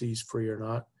they're disease-free or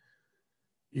not,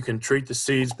 you can treat the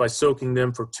seeds by soaking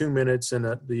them for 2 minutes in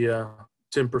the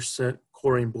 10%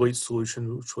 chlorine bleach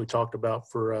solution, which we talked about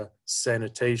for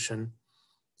sanitation,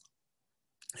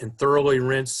 and thoroughly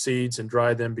rinse seeds and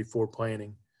dry them before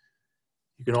planting.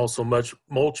 You can also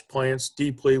mulch plants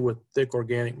deeply with thick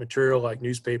organic material like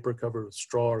newspaper covered with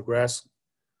straw or grass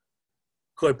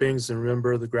clippings. And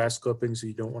remember, the grass clippings,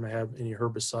 you don't want to have any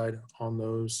herbicide on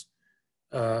those.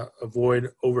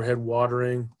 Avoid overhead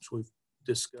watering, which we've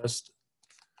discussed.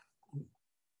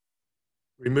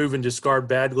 Remove and discard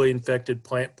badly infected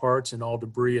plant parts and all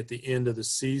debris at the end of the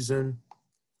season.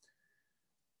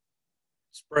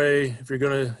 Spray, if you're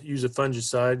going to use a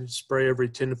fungicide, spray every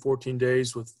 10 to 14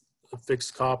 days with a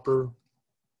fixed copper.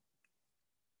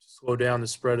 Slow down the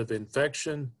spread of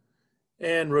infection.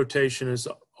 And rotation is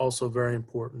also very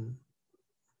important.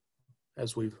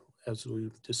 as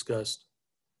we've discussed.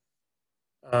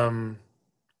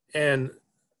 And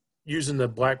using the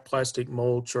black plastic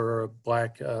mulch or a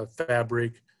black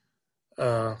fabric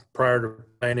prior to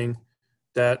planting,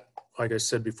 that, like I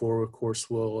said before, of course,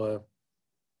 will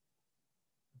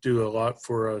do a lot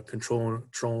for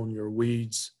controlling your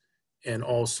weeds, and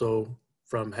also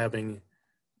from having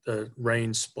the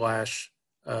rain splash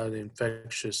the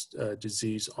infectious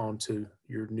disease onto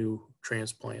your new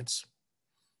transplants.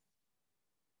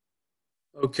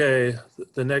 Okay,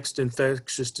 the next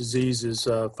infectious disease is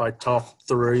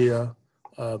Phytophthora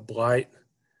blight.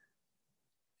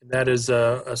 And that is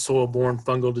a soil-borne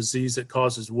fungal disease that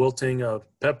causes wilting of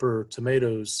pepper,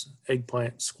 tomatoes,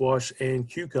 eggplant, squash, and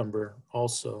cucumber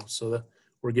also. So that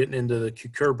we're getting into the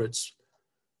cucurbits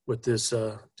with this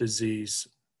disease.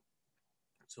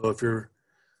 So if you're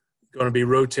going to be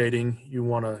rotating, you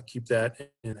want to keep that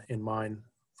in mind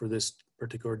for this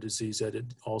particular disease, that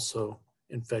it also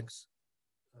infects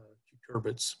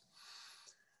cucurbits.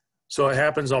 So it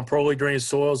happens on poorly drained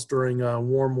soils during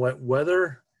warm, wet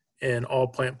weather, and all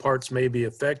plant parts may be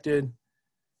affected.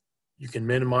 You can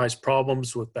minimize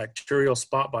problems with bacterial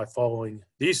spot by following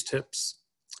these tips.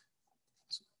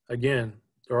 Again,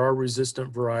 there are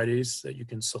resistant varieties that you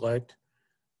can select.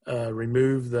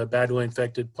 Remove the badly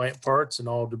infected plant parts and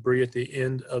all debris at the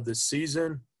end of the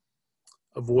season.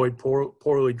 Avoid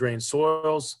poorly drained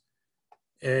soils.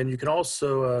 And you can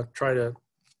also try to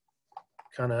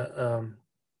kind of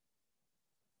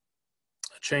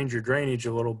change your drainage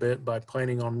a little bit by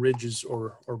planting on ridges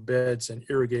or beds, and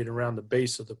irrigate around the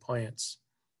base of the plants,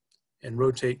 and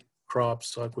rotate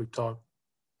crops like we've talked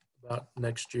about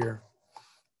next year.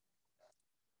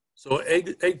 So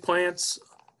eggplants,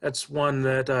 that's one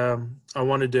that I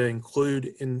wanted to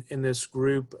include in this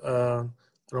group. I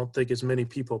don't think as many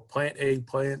people plant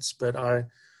eggplants, but I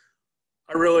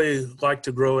really like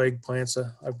to grow eggplants.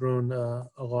 I've grown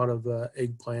a lot of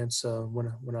eggplants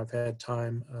when I've had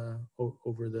time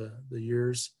over the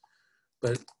years.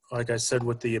 But like I said,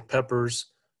 with the peppers,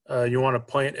 you want to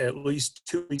plant at least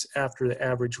 2 weeks after the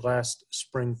average last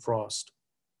spring frost.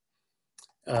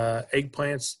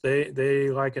 Eggplants, they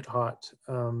like it hot.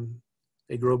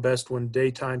 They grow best when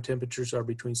daytime temperatures are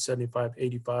between 75,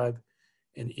 85,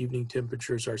 and evening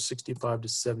temperatures are 65 to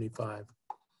 75.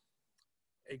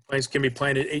 Eggplants can be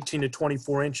planted 18 to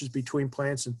 24 inches between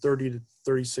plants and 30 to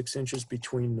 36 inches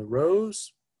between the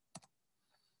rows.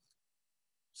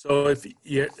 So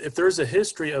if there's a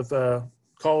history of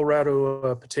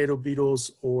Colorado potato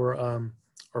beetles or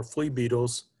flea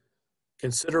beetles,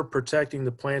 consider protecting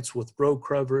the plants with row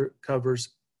covers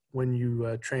when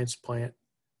you transplant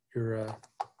your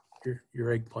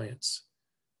eggplants.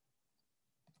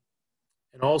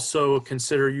 And also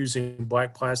consider using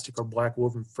black plastic or black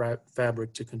woven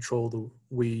fabric to control the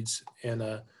weeds and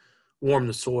warm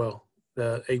the soil.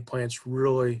 The eggplants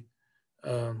really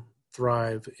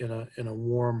thrive in a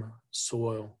warm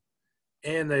soil.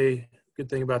 And good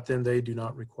thing about them, they do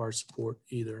not require support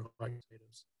either, like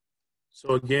potatoes.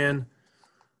 So again,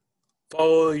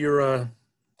 follow your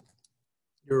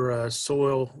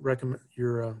soil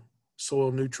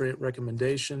nutrient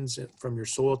recommendations from your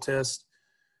soil test,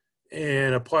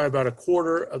 and apply about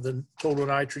 1/4 of the total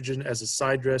nitrogen as a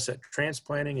side dress at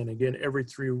transplanting, and again every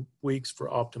 3 weeks for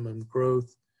optimum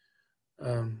growth.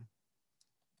 We'll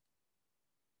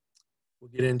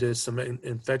get into some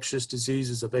infectious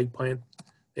diseases of eggplant.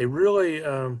 They really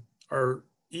are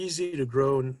easy to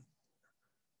grow and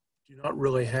do not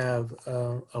really have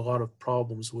a lot of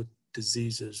problems with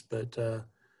diseases, but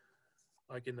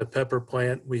like in the pepper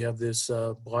plant, we have this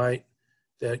blight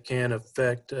that can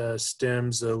affect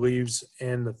stems, the leaves,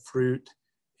 and the fruit,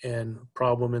 and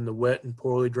problem in the wet and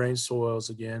poorly drained soils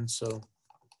again. So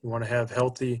we want to have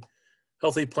healthy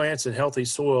plants and healthy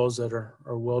soils that are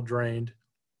well drained.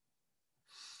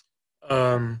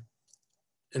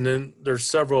 And then there's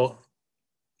several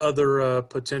other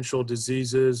potential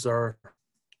diseases are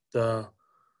the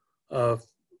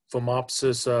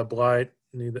Phomopsis blight.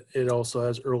 It also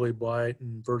has early blight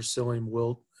and verticillium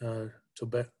wilt,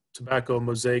 tobacco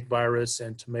mosaic virus,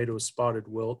 and tomato spotted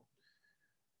wilt.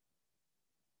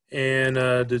 And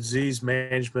disease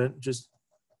management, just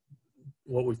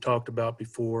what we've talked about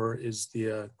before, is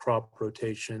the crop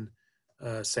rotation,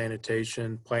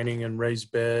 sanitation, planting in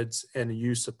raised beds, and the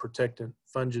use of protectant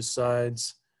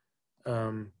fungicides.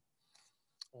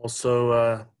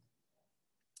 Also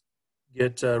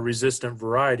get resistant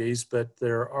varieties, but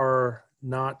there are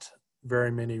not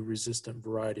very many resistant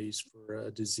varieties for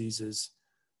diseases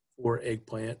for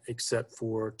eggplant, except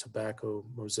for tobacco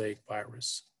mosaic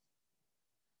virus.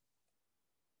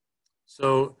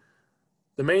 So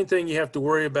the main thing you have to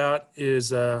worry about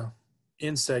is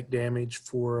insect damage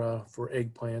for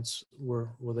eggplants,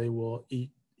 where they will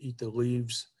eat the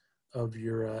leaves of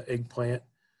your eggplant.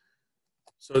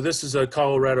 So this is a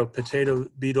Colorado potato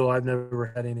beetle. I've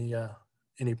never had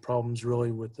any problems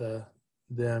really with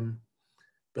them,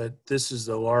 but this is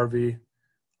the larvae.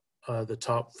 The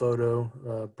top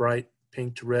photo, bright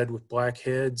pink to red with black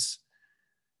heads,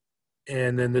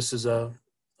 and then this is a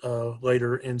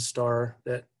later instar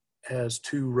that has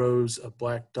 2 rows of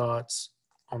black dots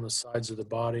on the sides of the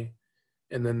body.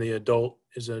 And then the adult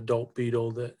is an adult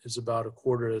beetle that is about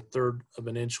 1/4 to 1/3 of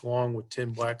an inch long with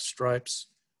 10 black stripes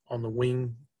on the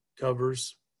wing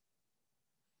covers.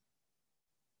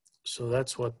 So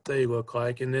that's what they look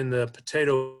like. And then the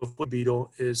potato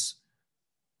beetle is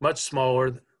much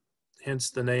smaller,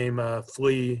 hence the name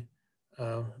flea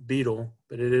beetle,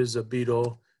 but it is a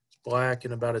beetle. It's black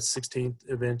and about 1/16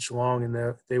 of an inch long,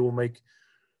 and they will make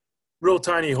real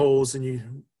tiny holes, and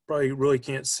you probably really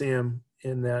can't see them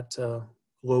in that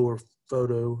lower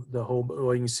photo.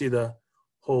 Well, you can see the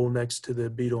hole next to the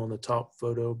beetle in the top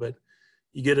photo, but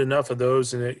you get enough of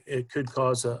those, and it could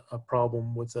cause a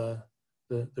problem with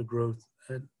the growth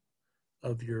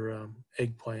of your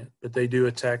eggplant. But they do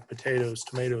attack potatoes,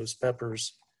 tomatoes,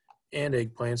 peppers, and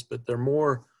eggplants, but they're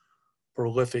more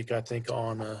prolific, I think,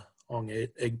 on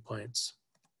eggplants.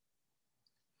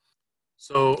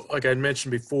 So like I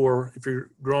mentioned before, if you're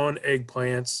growing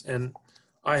eggplants, and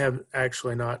I have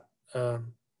actually not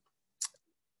done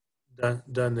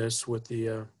this with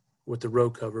the row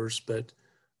covers, but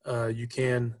you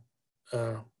can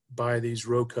buy these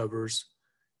row covers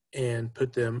and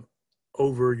put them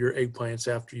over your eggplants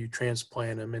after you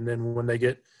transplant them, and then when they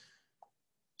get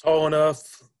tall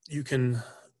enough,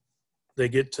 they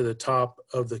get to the top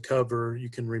of the cover, you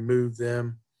can remove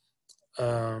them.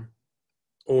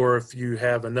 Or if you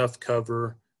have enough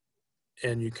cover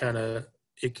and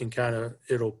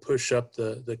it'll push up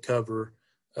the cover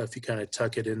if you kind of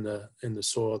tuck it in the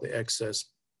soil, the excess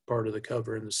part of the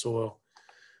cover in the soil.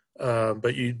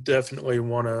 But you definitely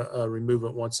want to remove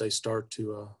it once they start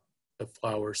to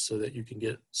flower so that you can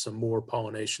get some more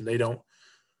pollination. They don't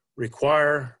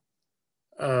require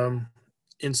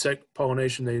insect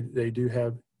pollination. They do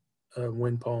have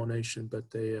wind pollination, but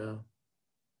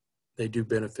they do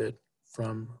benefit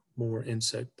from more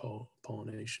insect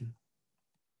pollination.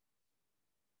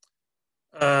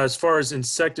 As far as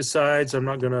insecticides, I'm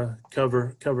not going to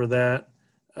cover that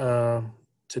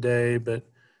today, but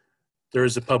there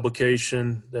is a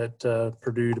publication that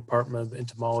Purdue Department of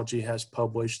Entomology has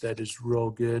published that is real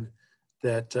good,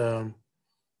 that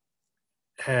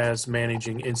has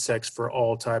managing insects for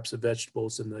all types of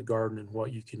vegetables in the garden and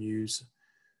what you can use.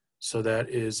 So that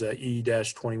is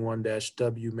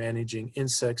E-21-W, managing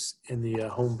insects in the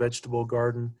home vegetable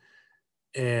garden.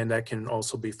 And that can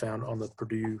also be found on the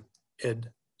Purdue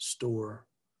Ed Store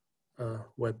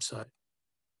website.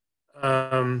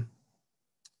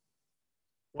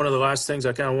 One of the last things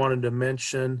I kind of wanted to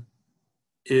mention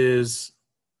is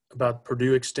about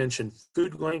Purdue Extension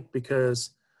Food Link,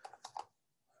 because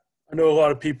I know a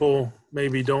lot of people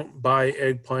maybe don't buy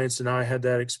eggplants, and I had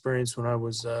that experience when I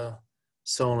was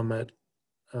selling them at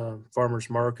farmers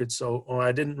markets. So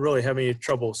I didn't really have any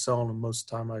trouble selling them. Most of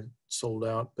the time I sold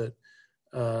out, but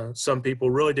some people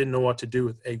really didn't know what to do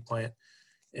with eggplant.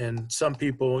 And some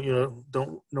people,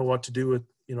 don't know what to do with,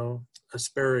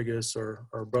 asparagus or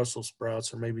Brussels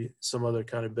sprouts, or maybe some other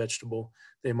kind of vegetable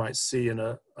they might see in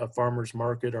a farmer's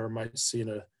market, or might see in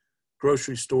a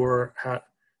grocery store, how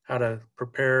to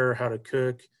prepare, how to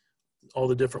cook, all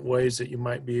the different ways that you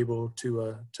might be able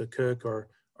to cook, or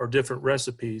different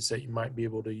recipes that you might be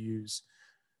able to use.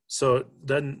 So it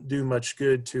doesn't do much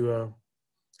good to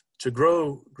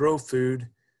grow food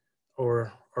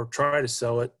or try to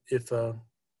sell it if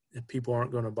people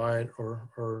aren't going to buy it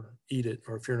or eat it,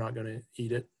 or if you're not going to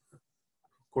eat it.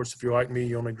 Of course, if you're like me,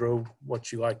 you only grow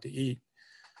what you like to eat.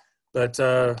 But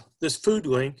this food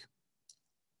link,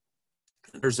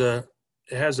 it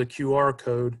has a QR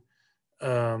code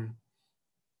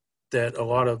that a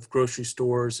lot of grocery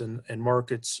stores and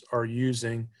markets are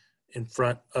using in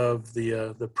front of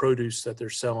the produce that they're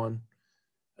selling.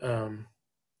 And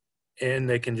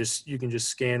you can just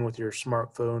scan with your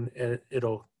smartphone, and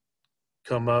it'll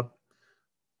come up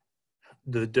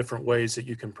the different ways that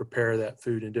you can prepare that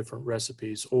food in different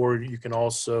recipes. Or you can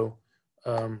also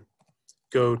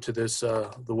go to the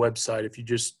website. If you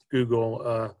just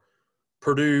Google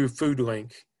Purdue Food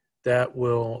Link, that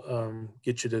will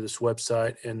get you to this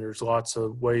website, and there's lots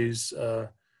of ways,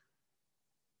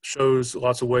 shows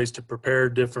lots of ways to prepare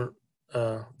different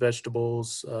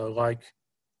vegetables like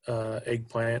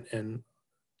eggplant, and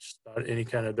just about any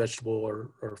kind of vegetable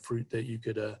or fruit that you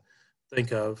could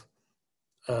think of.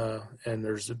 and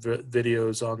there's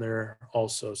videos on there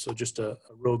also. So just a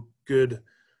real good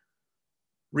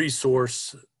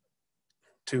resource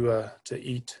to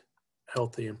eat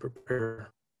healthy and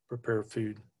prepare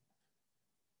food.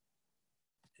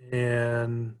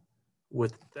 And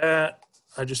with that,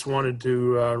 I just wanted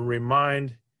to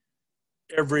remind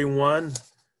everyone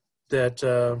that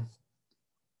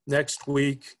next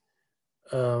week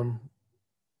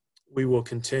we will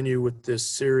continue with this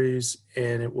series,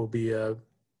 and it will be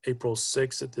April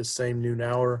 6th at this same noon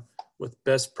hour with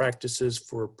best practices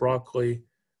for broccoli,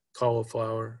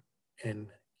 cauliflower, and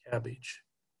cabbage.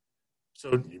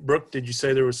 So, Brooke, did you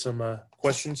say there was some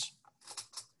questions?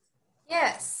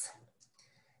 Yes.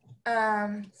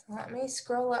 So let me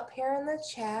scroll up here in the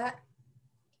chat.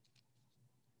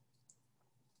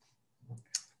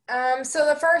 So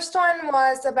the first one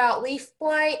was about leaf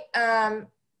blight.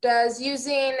 Does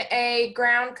using a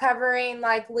ground covering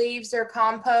like leaves or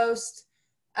compost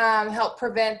help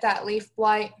prevent that leaf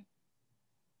blight?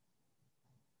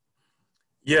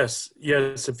 Yes.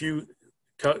 If you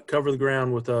cover the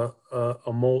ground with a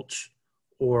mulch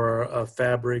or a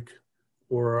fabric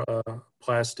or a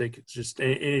plastic, just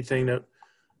anything that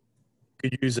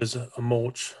could use as a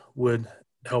mulch would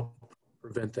help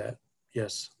prevent that.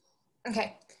 Yes.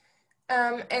 Okay.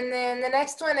 And then the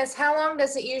next one is, how long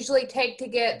does it usually take to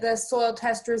get the soil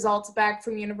test results back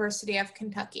from University of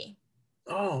Kentucky?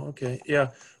 Oh, okay.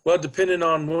 Yeah. Well, depending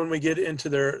on when we get into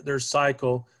their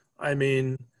cycle, I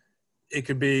mean, it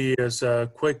could be as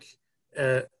quick,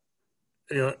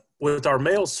 with our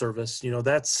mail service,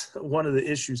 that's one of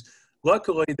the issues.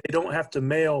 Luckily, they don't have to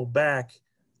mail back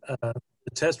the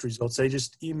test results. They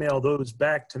just email those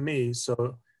back to me.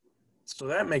 So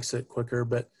that makes it quicker.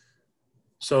 But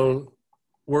so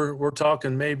we're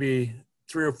talking maybe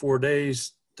 3 or 4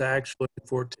 days to actually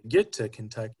for it to get to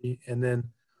Kentucky, and then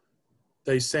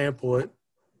they sample it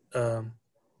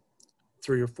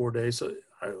 3 or 4 days. So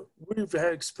we've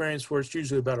had experience where it's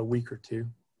usually about a week or two.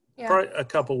 Yeah. Probably a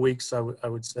couple weeks, I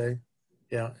would say.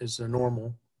 Yeah, is the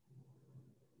normal.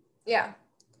 Yeah.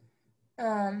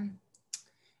 And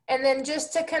then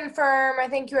just to confirm, I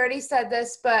think you already said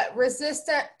this, but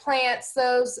resistant plants,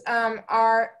 those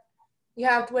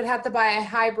would have to buy a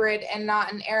hybrid and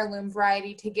not an heirloom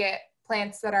variety to get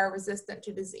plants that are resistant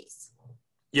to disease.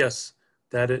 Yes,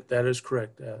 that is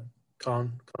correct.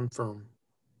 Confirm.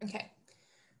 Okay.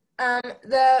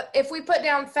 If we put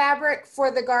down fabric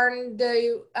for the garden,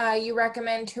 do you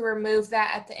recommend to remove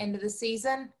that at the end of the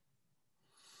season?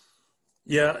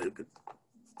 Yeah,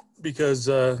 because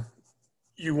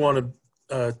you want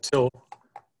to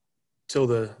till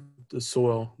the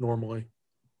soil normally.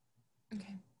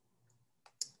 Okay.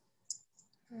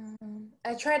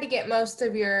 I tried to get most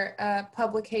of your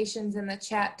publications in the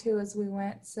chat too as we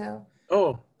went. So.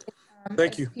 Oh,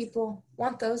 thank you. If people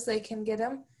want those, they can get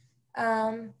them.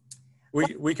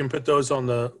 We can put those on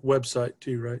the website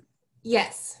too, right?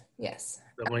 Yes.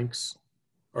 The links,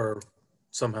 or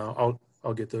somehow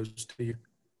I'll get those to you.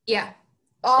 Yeah,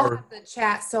 I'll have the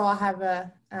chat, so I'll have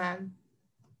a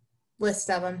list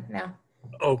of them now.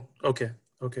 Oh, okay.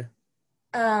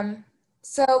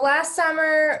 So last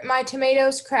summer my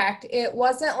tomatoes cracked. It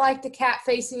wasn't like the cat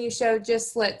facing you showed,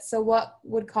 just slits. So what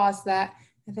would cause that?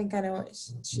 I think I know what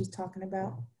she's talking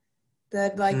about.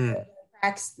 The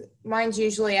cracks. Mine's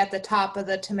usually at the top of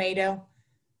the tomato.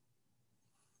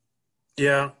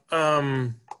 Yeah.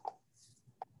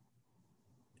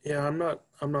 Yeah, I'm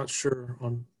not sure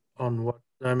on what.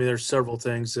 I mean, there's several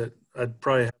things that I'd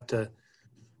probably have to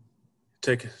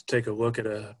take a look at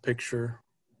a picture.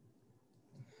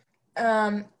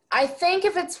 I think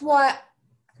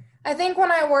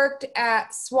when I worked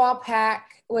at Swapak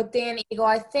with Dan Eagle,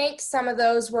 I think some of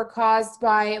those were caused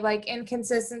by like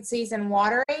inconsistencies in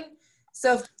watering.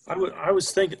 So I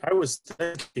was thinking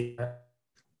that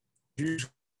usually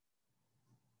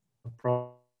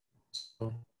oh,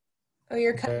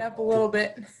 you're cutting up a little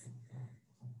bit.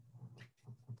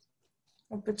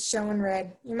 Hope it's showing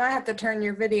red. You might have to turn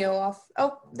your video off.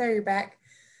 Oh, there you're back.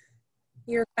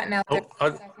 You're cutting out there.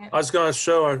 I was going to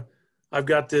show I've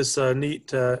got this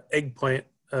neat eggplant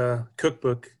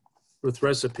cookbook with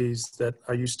recipes that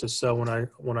I used to sell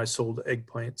when I sold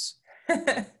eggplants.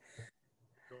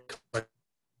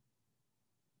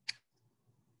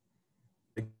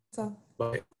 So,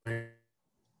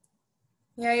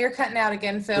 yeah, you're cutting out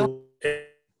again, Phil.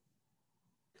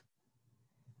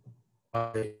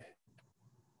 I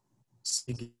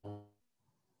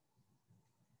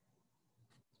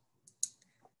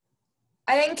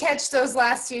didn't catch those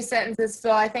last few sentences,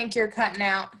 Phil. I think you're cutting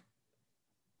out.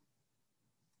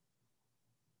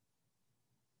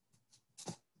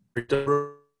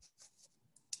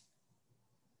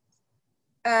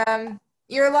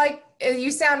 You're like,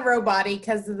 you sound robot-y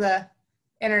because of the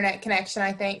internet connection,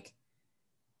 I think.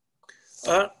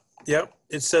 Yep.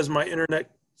 It says my internet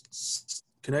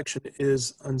connection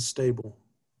is unstable.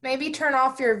 Maybe turn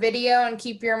off your video and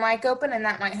keep your mic open, and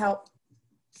that might help.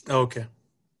 Okay.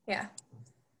 Yeah.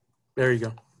 There you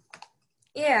go.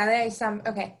 Yeah, there you sound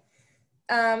okay.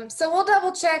 So we'll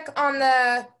double check on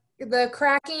the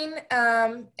cracking,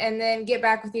 and then get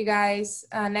back with you guys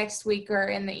next week or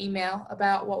in the email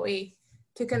about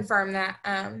to confirm that.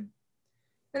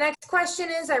 The next question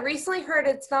is, I recently heard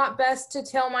it's not best to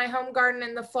till my home garden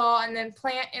in the fall and then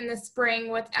plant in the spring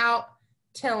without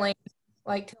tilling,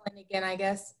 like tilling again, I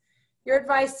guess. Your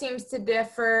advice seems to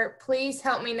differ. Please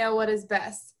help me know what is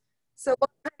best. So what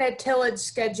kind of tillage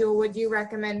schedule would you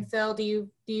recommend, Phil? Do you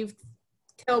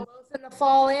till both in the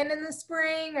fall and in the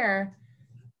spring, or?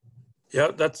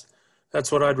 Yeah, that's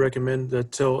what I'd recommend, the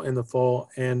till in the fall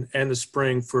and the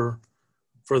spring for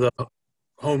the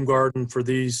home garden for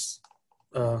these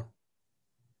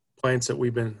plants that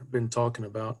we've been talking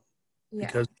about. Yeah.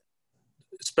 Because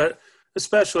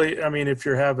especially, I mean, if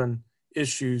you're having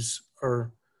issues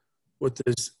or with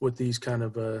these kind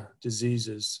of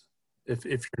diseases, if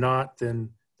you're not, then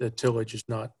the tillage is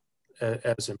not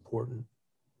as important.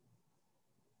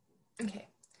 Okay.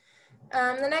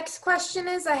 The next question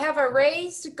is, I have a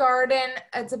raised garden.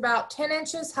 It's about 10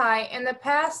 inches high. In the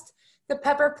past, the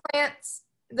pepper plants,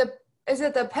 is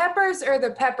it the peppers or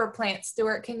the pepper plants,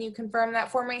 Stuart? Can you confirm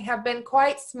that for me? Have been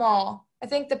quite small. I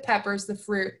think the pepper's the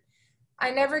fruit. I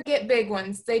never get big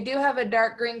ones. They do have a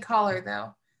dark green color,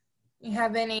 though. You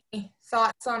have any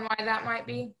thoughts on why that might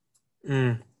be?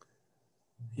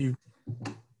 You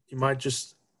might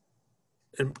just,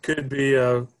 it could be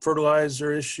a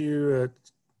fertilizer issue.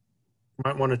 You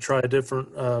might want to try a different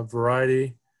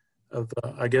variety of,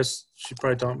 I guess she's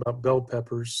probably talking about bell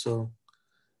peppers. So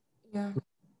yeah,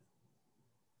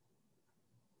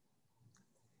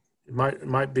 it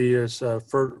might be a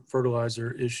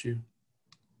fertilizer issue.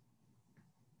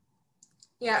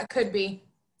 Yeah, it could be.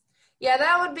 Yeah,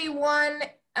 that would be one.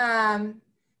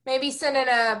 Maybe send in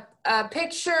a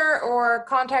picture or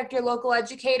contact your local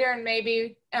educator, and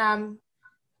maybe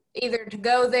either to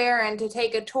go there and to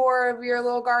take a tour of your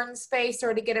little garden space,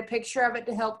 or to get a picture of it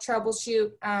to help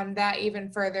troubleshoot that even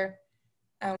further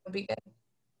would be good.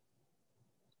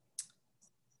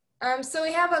 So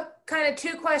we have a kind of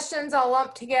two questions I'll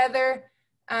lump together.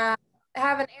 I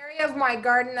have an area of my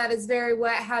garden that is very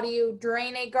wet. How do you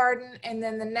drain a garden? And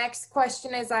then the next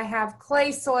question is, I have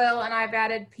clay soil and I've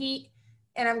added peat,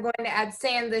 and I'm going to add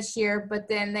sand this year, but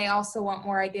then they also want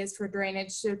more ideas for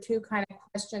drainage. So two kind of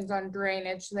questions on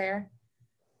drainage there.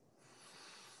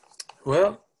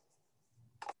 Well,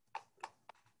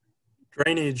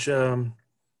 drainage,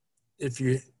 if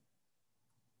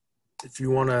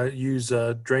you want to use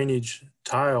a drainage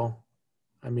tile,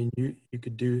 I mean, you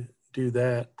could do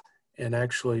that and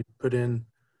actually put in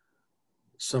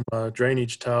some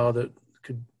drainage tile that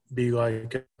could be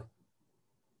like,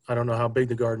 I don't know how big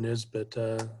the garden is, but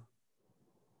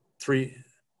 3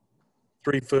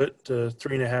 foot to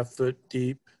 3.5 foot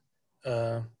deep,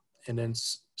 and then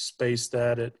space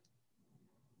that at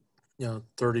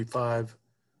 35,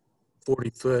 40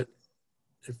 foot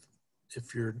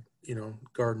if your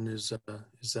garden is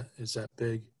that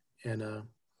big. And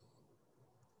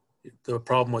the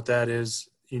problem with that is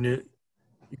you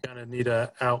kind of need an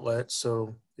outlet.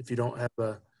 So if you don't have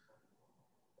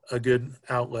a good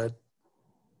outlet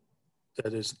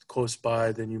that is close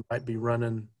by, then you might be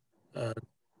running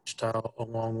tile a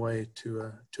long way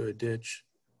to a ditch.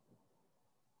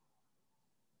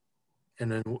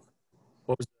 And then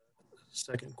what was the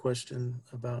second question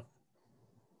about?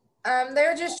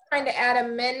 They're just trying to add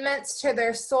amendments to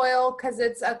their soil because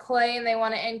it's a clay and they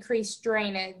want to increase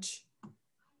drainage.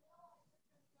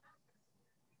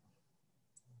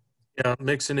 Yeah,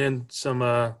 mixing in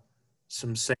some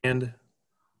sand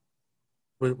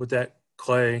with that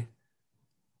clay,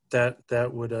 that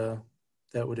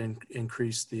would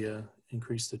increase the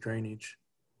drainage.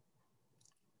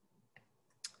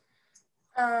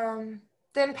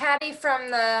 Then Patty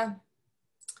from the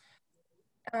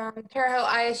Terre Haute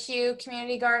ISU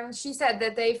Community Garden, she said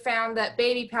that they found that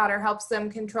baby powder helps them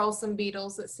control some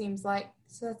beetles, it seems like.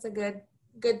 So that's a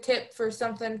good tip for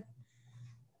something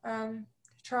to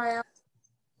try out.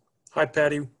 Hi,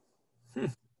 Patty.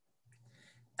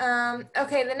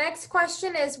 Okay, the next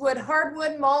question is, would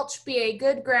hardwood mulch be a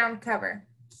good ground cover?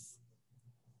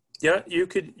 Yeah, you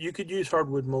could use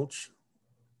hardwood mulch.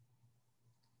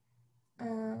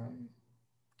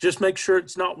 Just make sure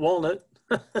it's not walnut.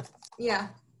 Yeah.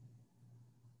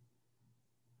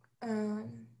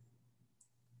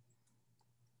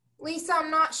 Lisa, I'm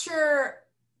not sure.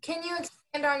 Can you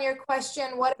expand on your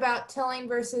question? What about tilling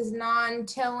versus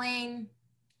non-tilling?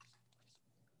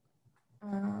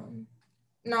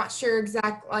 Not sure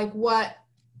exactly, like what,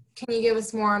 can you give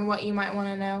us more on what you might want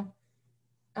to know?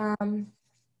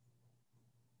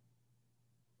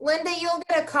 Linda, you'll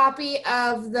get a copy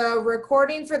of the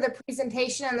recording for the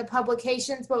presentation and the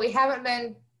publications, but we haven't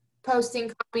been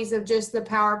posting copies of just the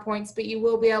PowerPoints, but you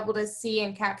will be able to see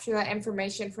and capture that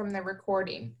information from the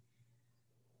recording.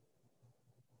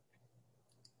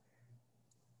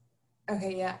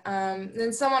 Okay, yeah.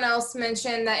 Then someone else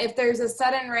mentioned that if there's a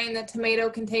sudden rain, the tomato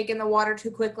can take in the water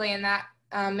too quickly, and that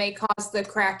may cause the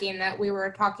cracking that we were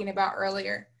talking about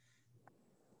earlier.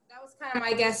 That was kind of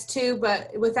my guess too,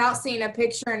 but without seeing a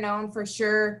picture and knowing for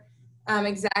sure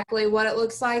exactly what it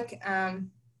looks like,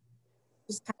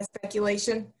 just kind of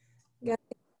speculation.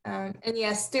 And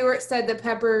yes, Stuart said the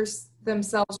peppers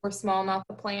themselves were small, not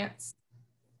the plants.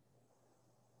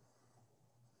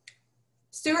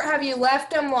 Stuart, have you left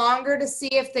them longer to see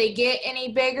if they get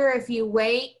any bigger if you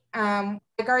wait?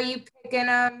 Like, are you picking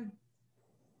them?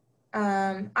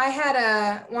 I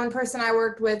had one person I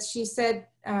worked with, she said,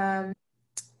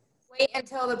 wait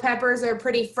until the peppers are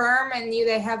pretty firm and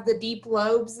they have the deep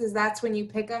lobes, is that's when you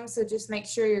pick them. So just make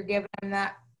sure you're giving them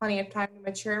that plenty of time to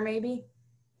mature maybe.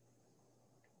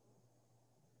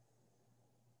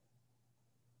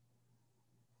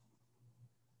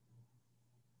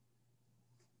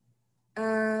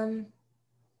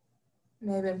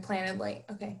 May have been planted late.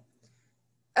 Okay.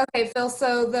 Okay, Phil,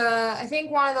 so I think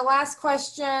one of the last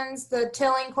questions, the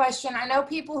tilling question, I know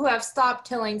people who have stopped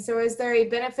tilling, so is there a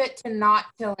benefit to not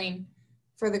tilling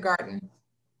for the garden?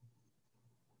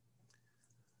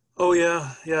 Oh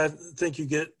yeah, I think you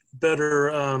get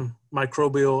better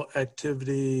microbial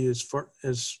activity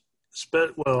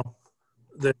well,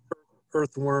 the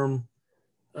earthworm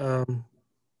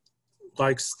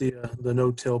likes the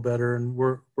no-till better, and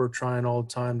we're trying all the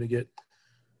time to get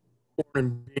corn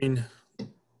and bean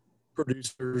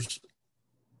producers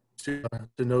to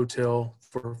no-till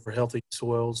for healthy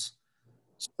soils.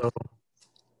 So,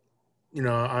 you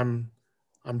know,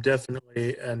 I'm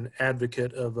definitely an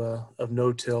advocate of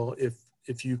no-till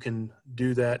if you can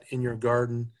do that in your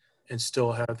garden and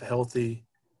still have healthy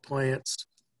plants,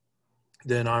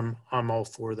 then I'm all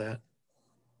for that.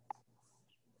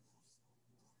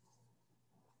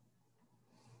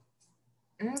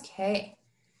 Okay.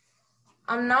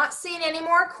 I'm not seeing any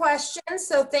more questions,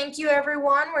 so thank you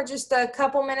everyone. We're just a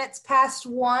couple minutes past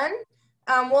 1.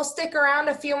 We'll stick around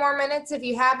a few more minutes if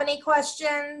you have any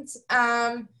questions.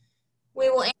 We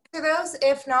will answer those.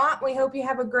 If not, we hope you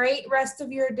have a great rest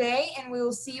of your day, and we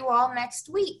will see you all next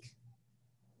week.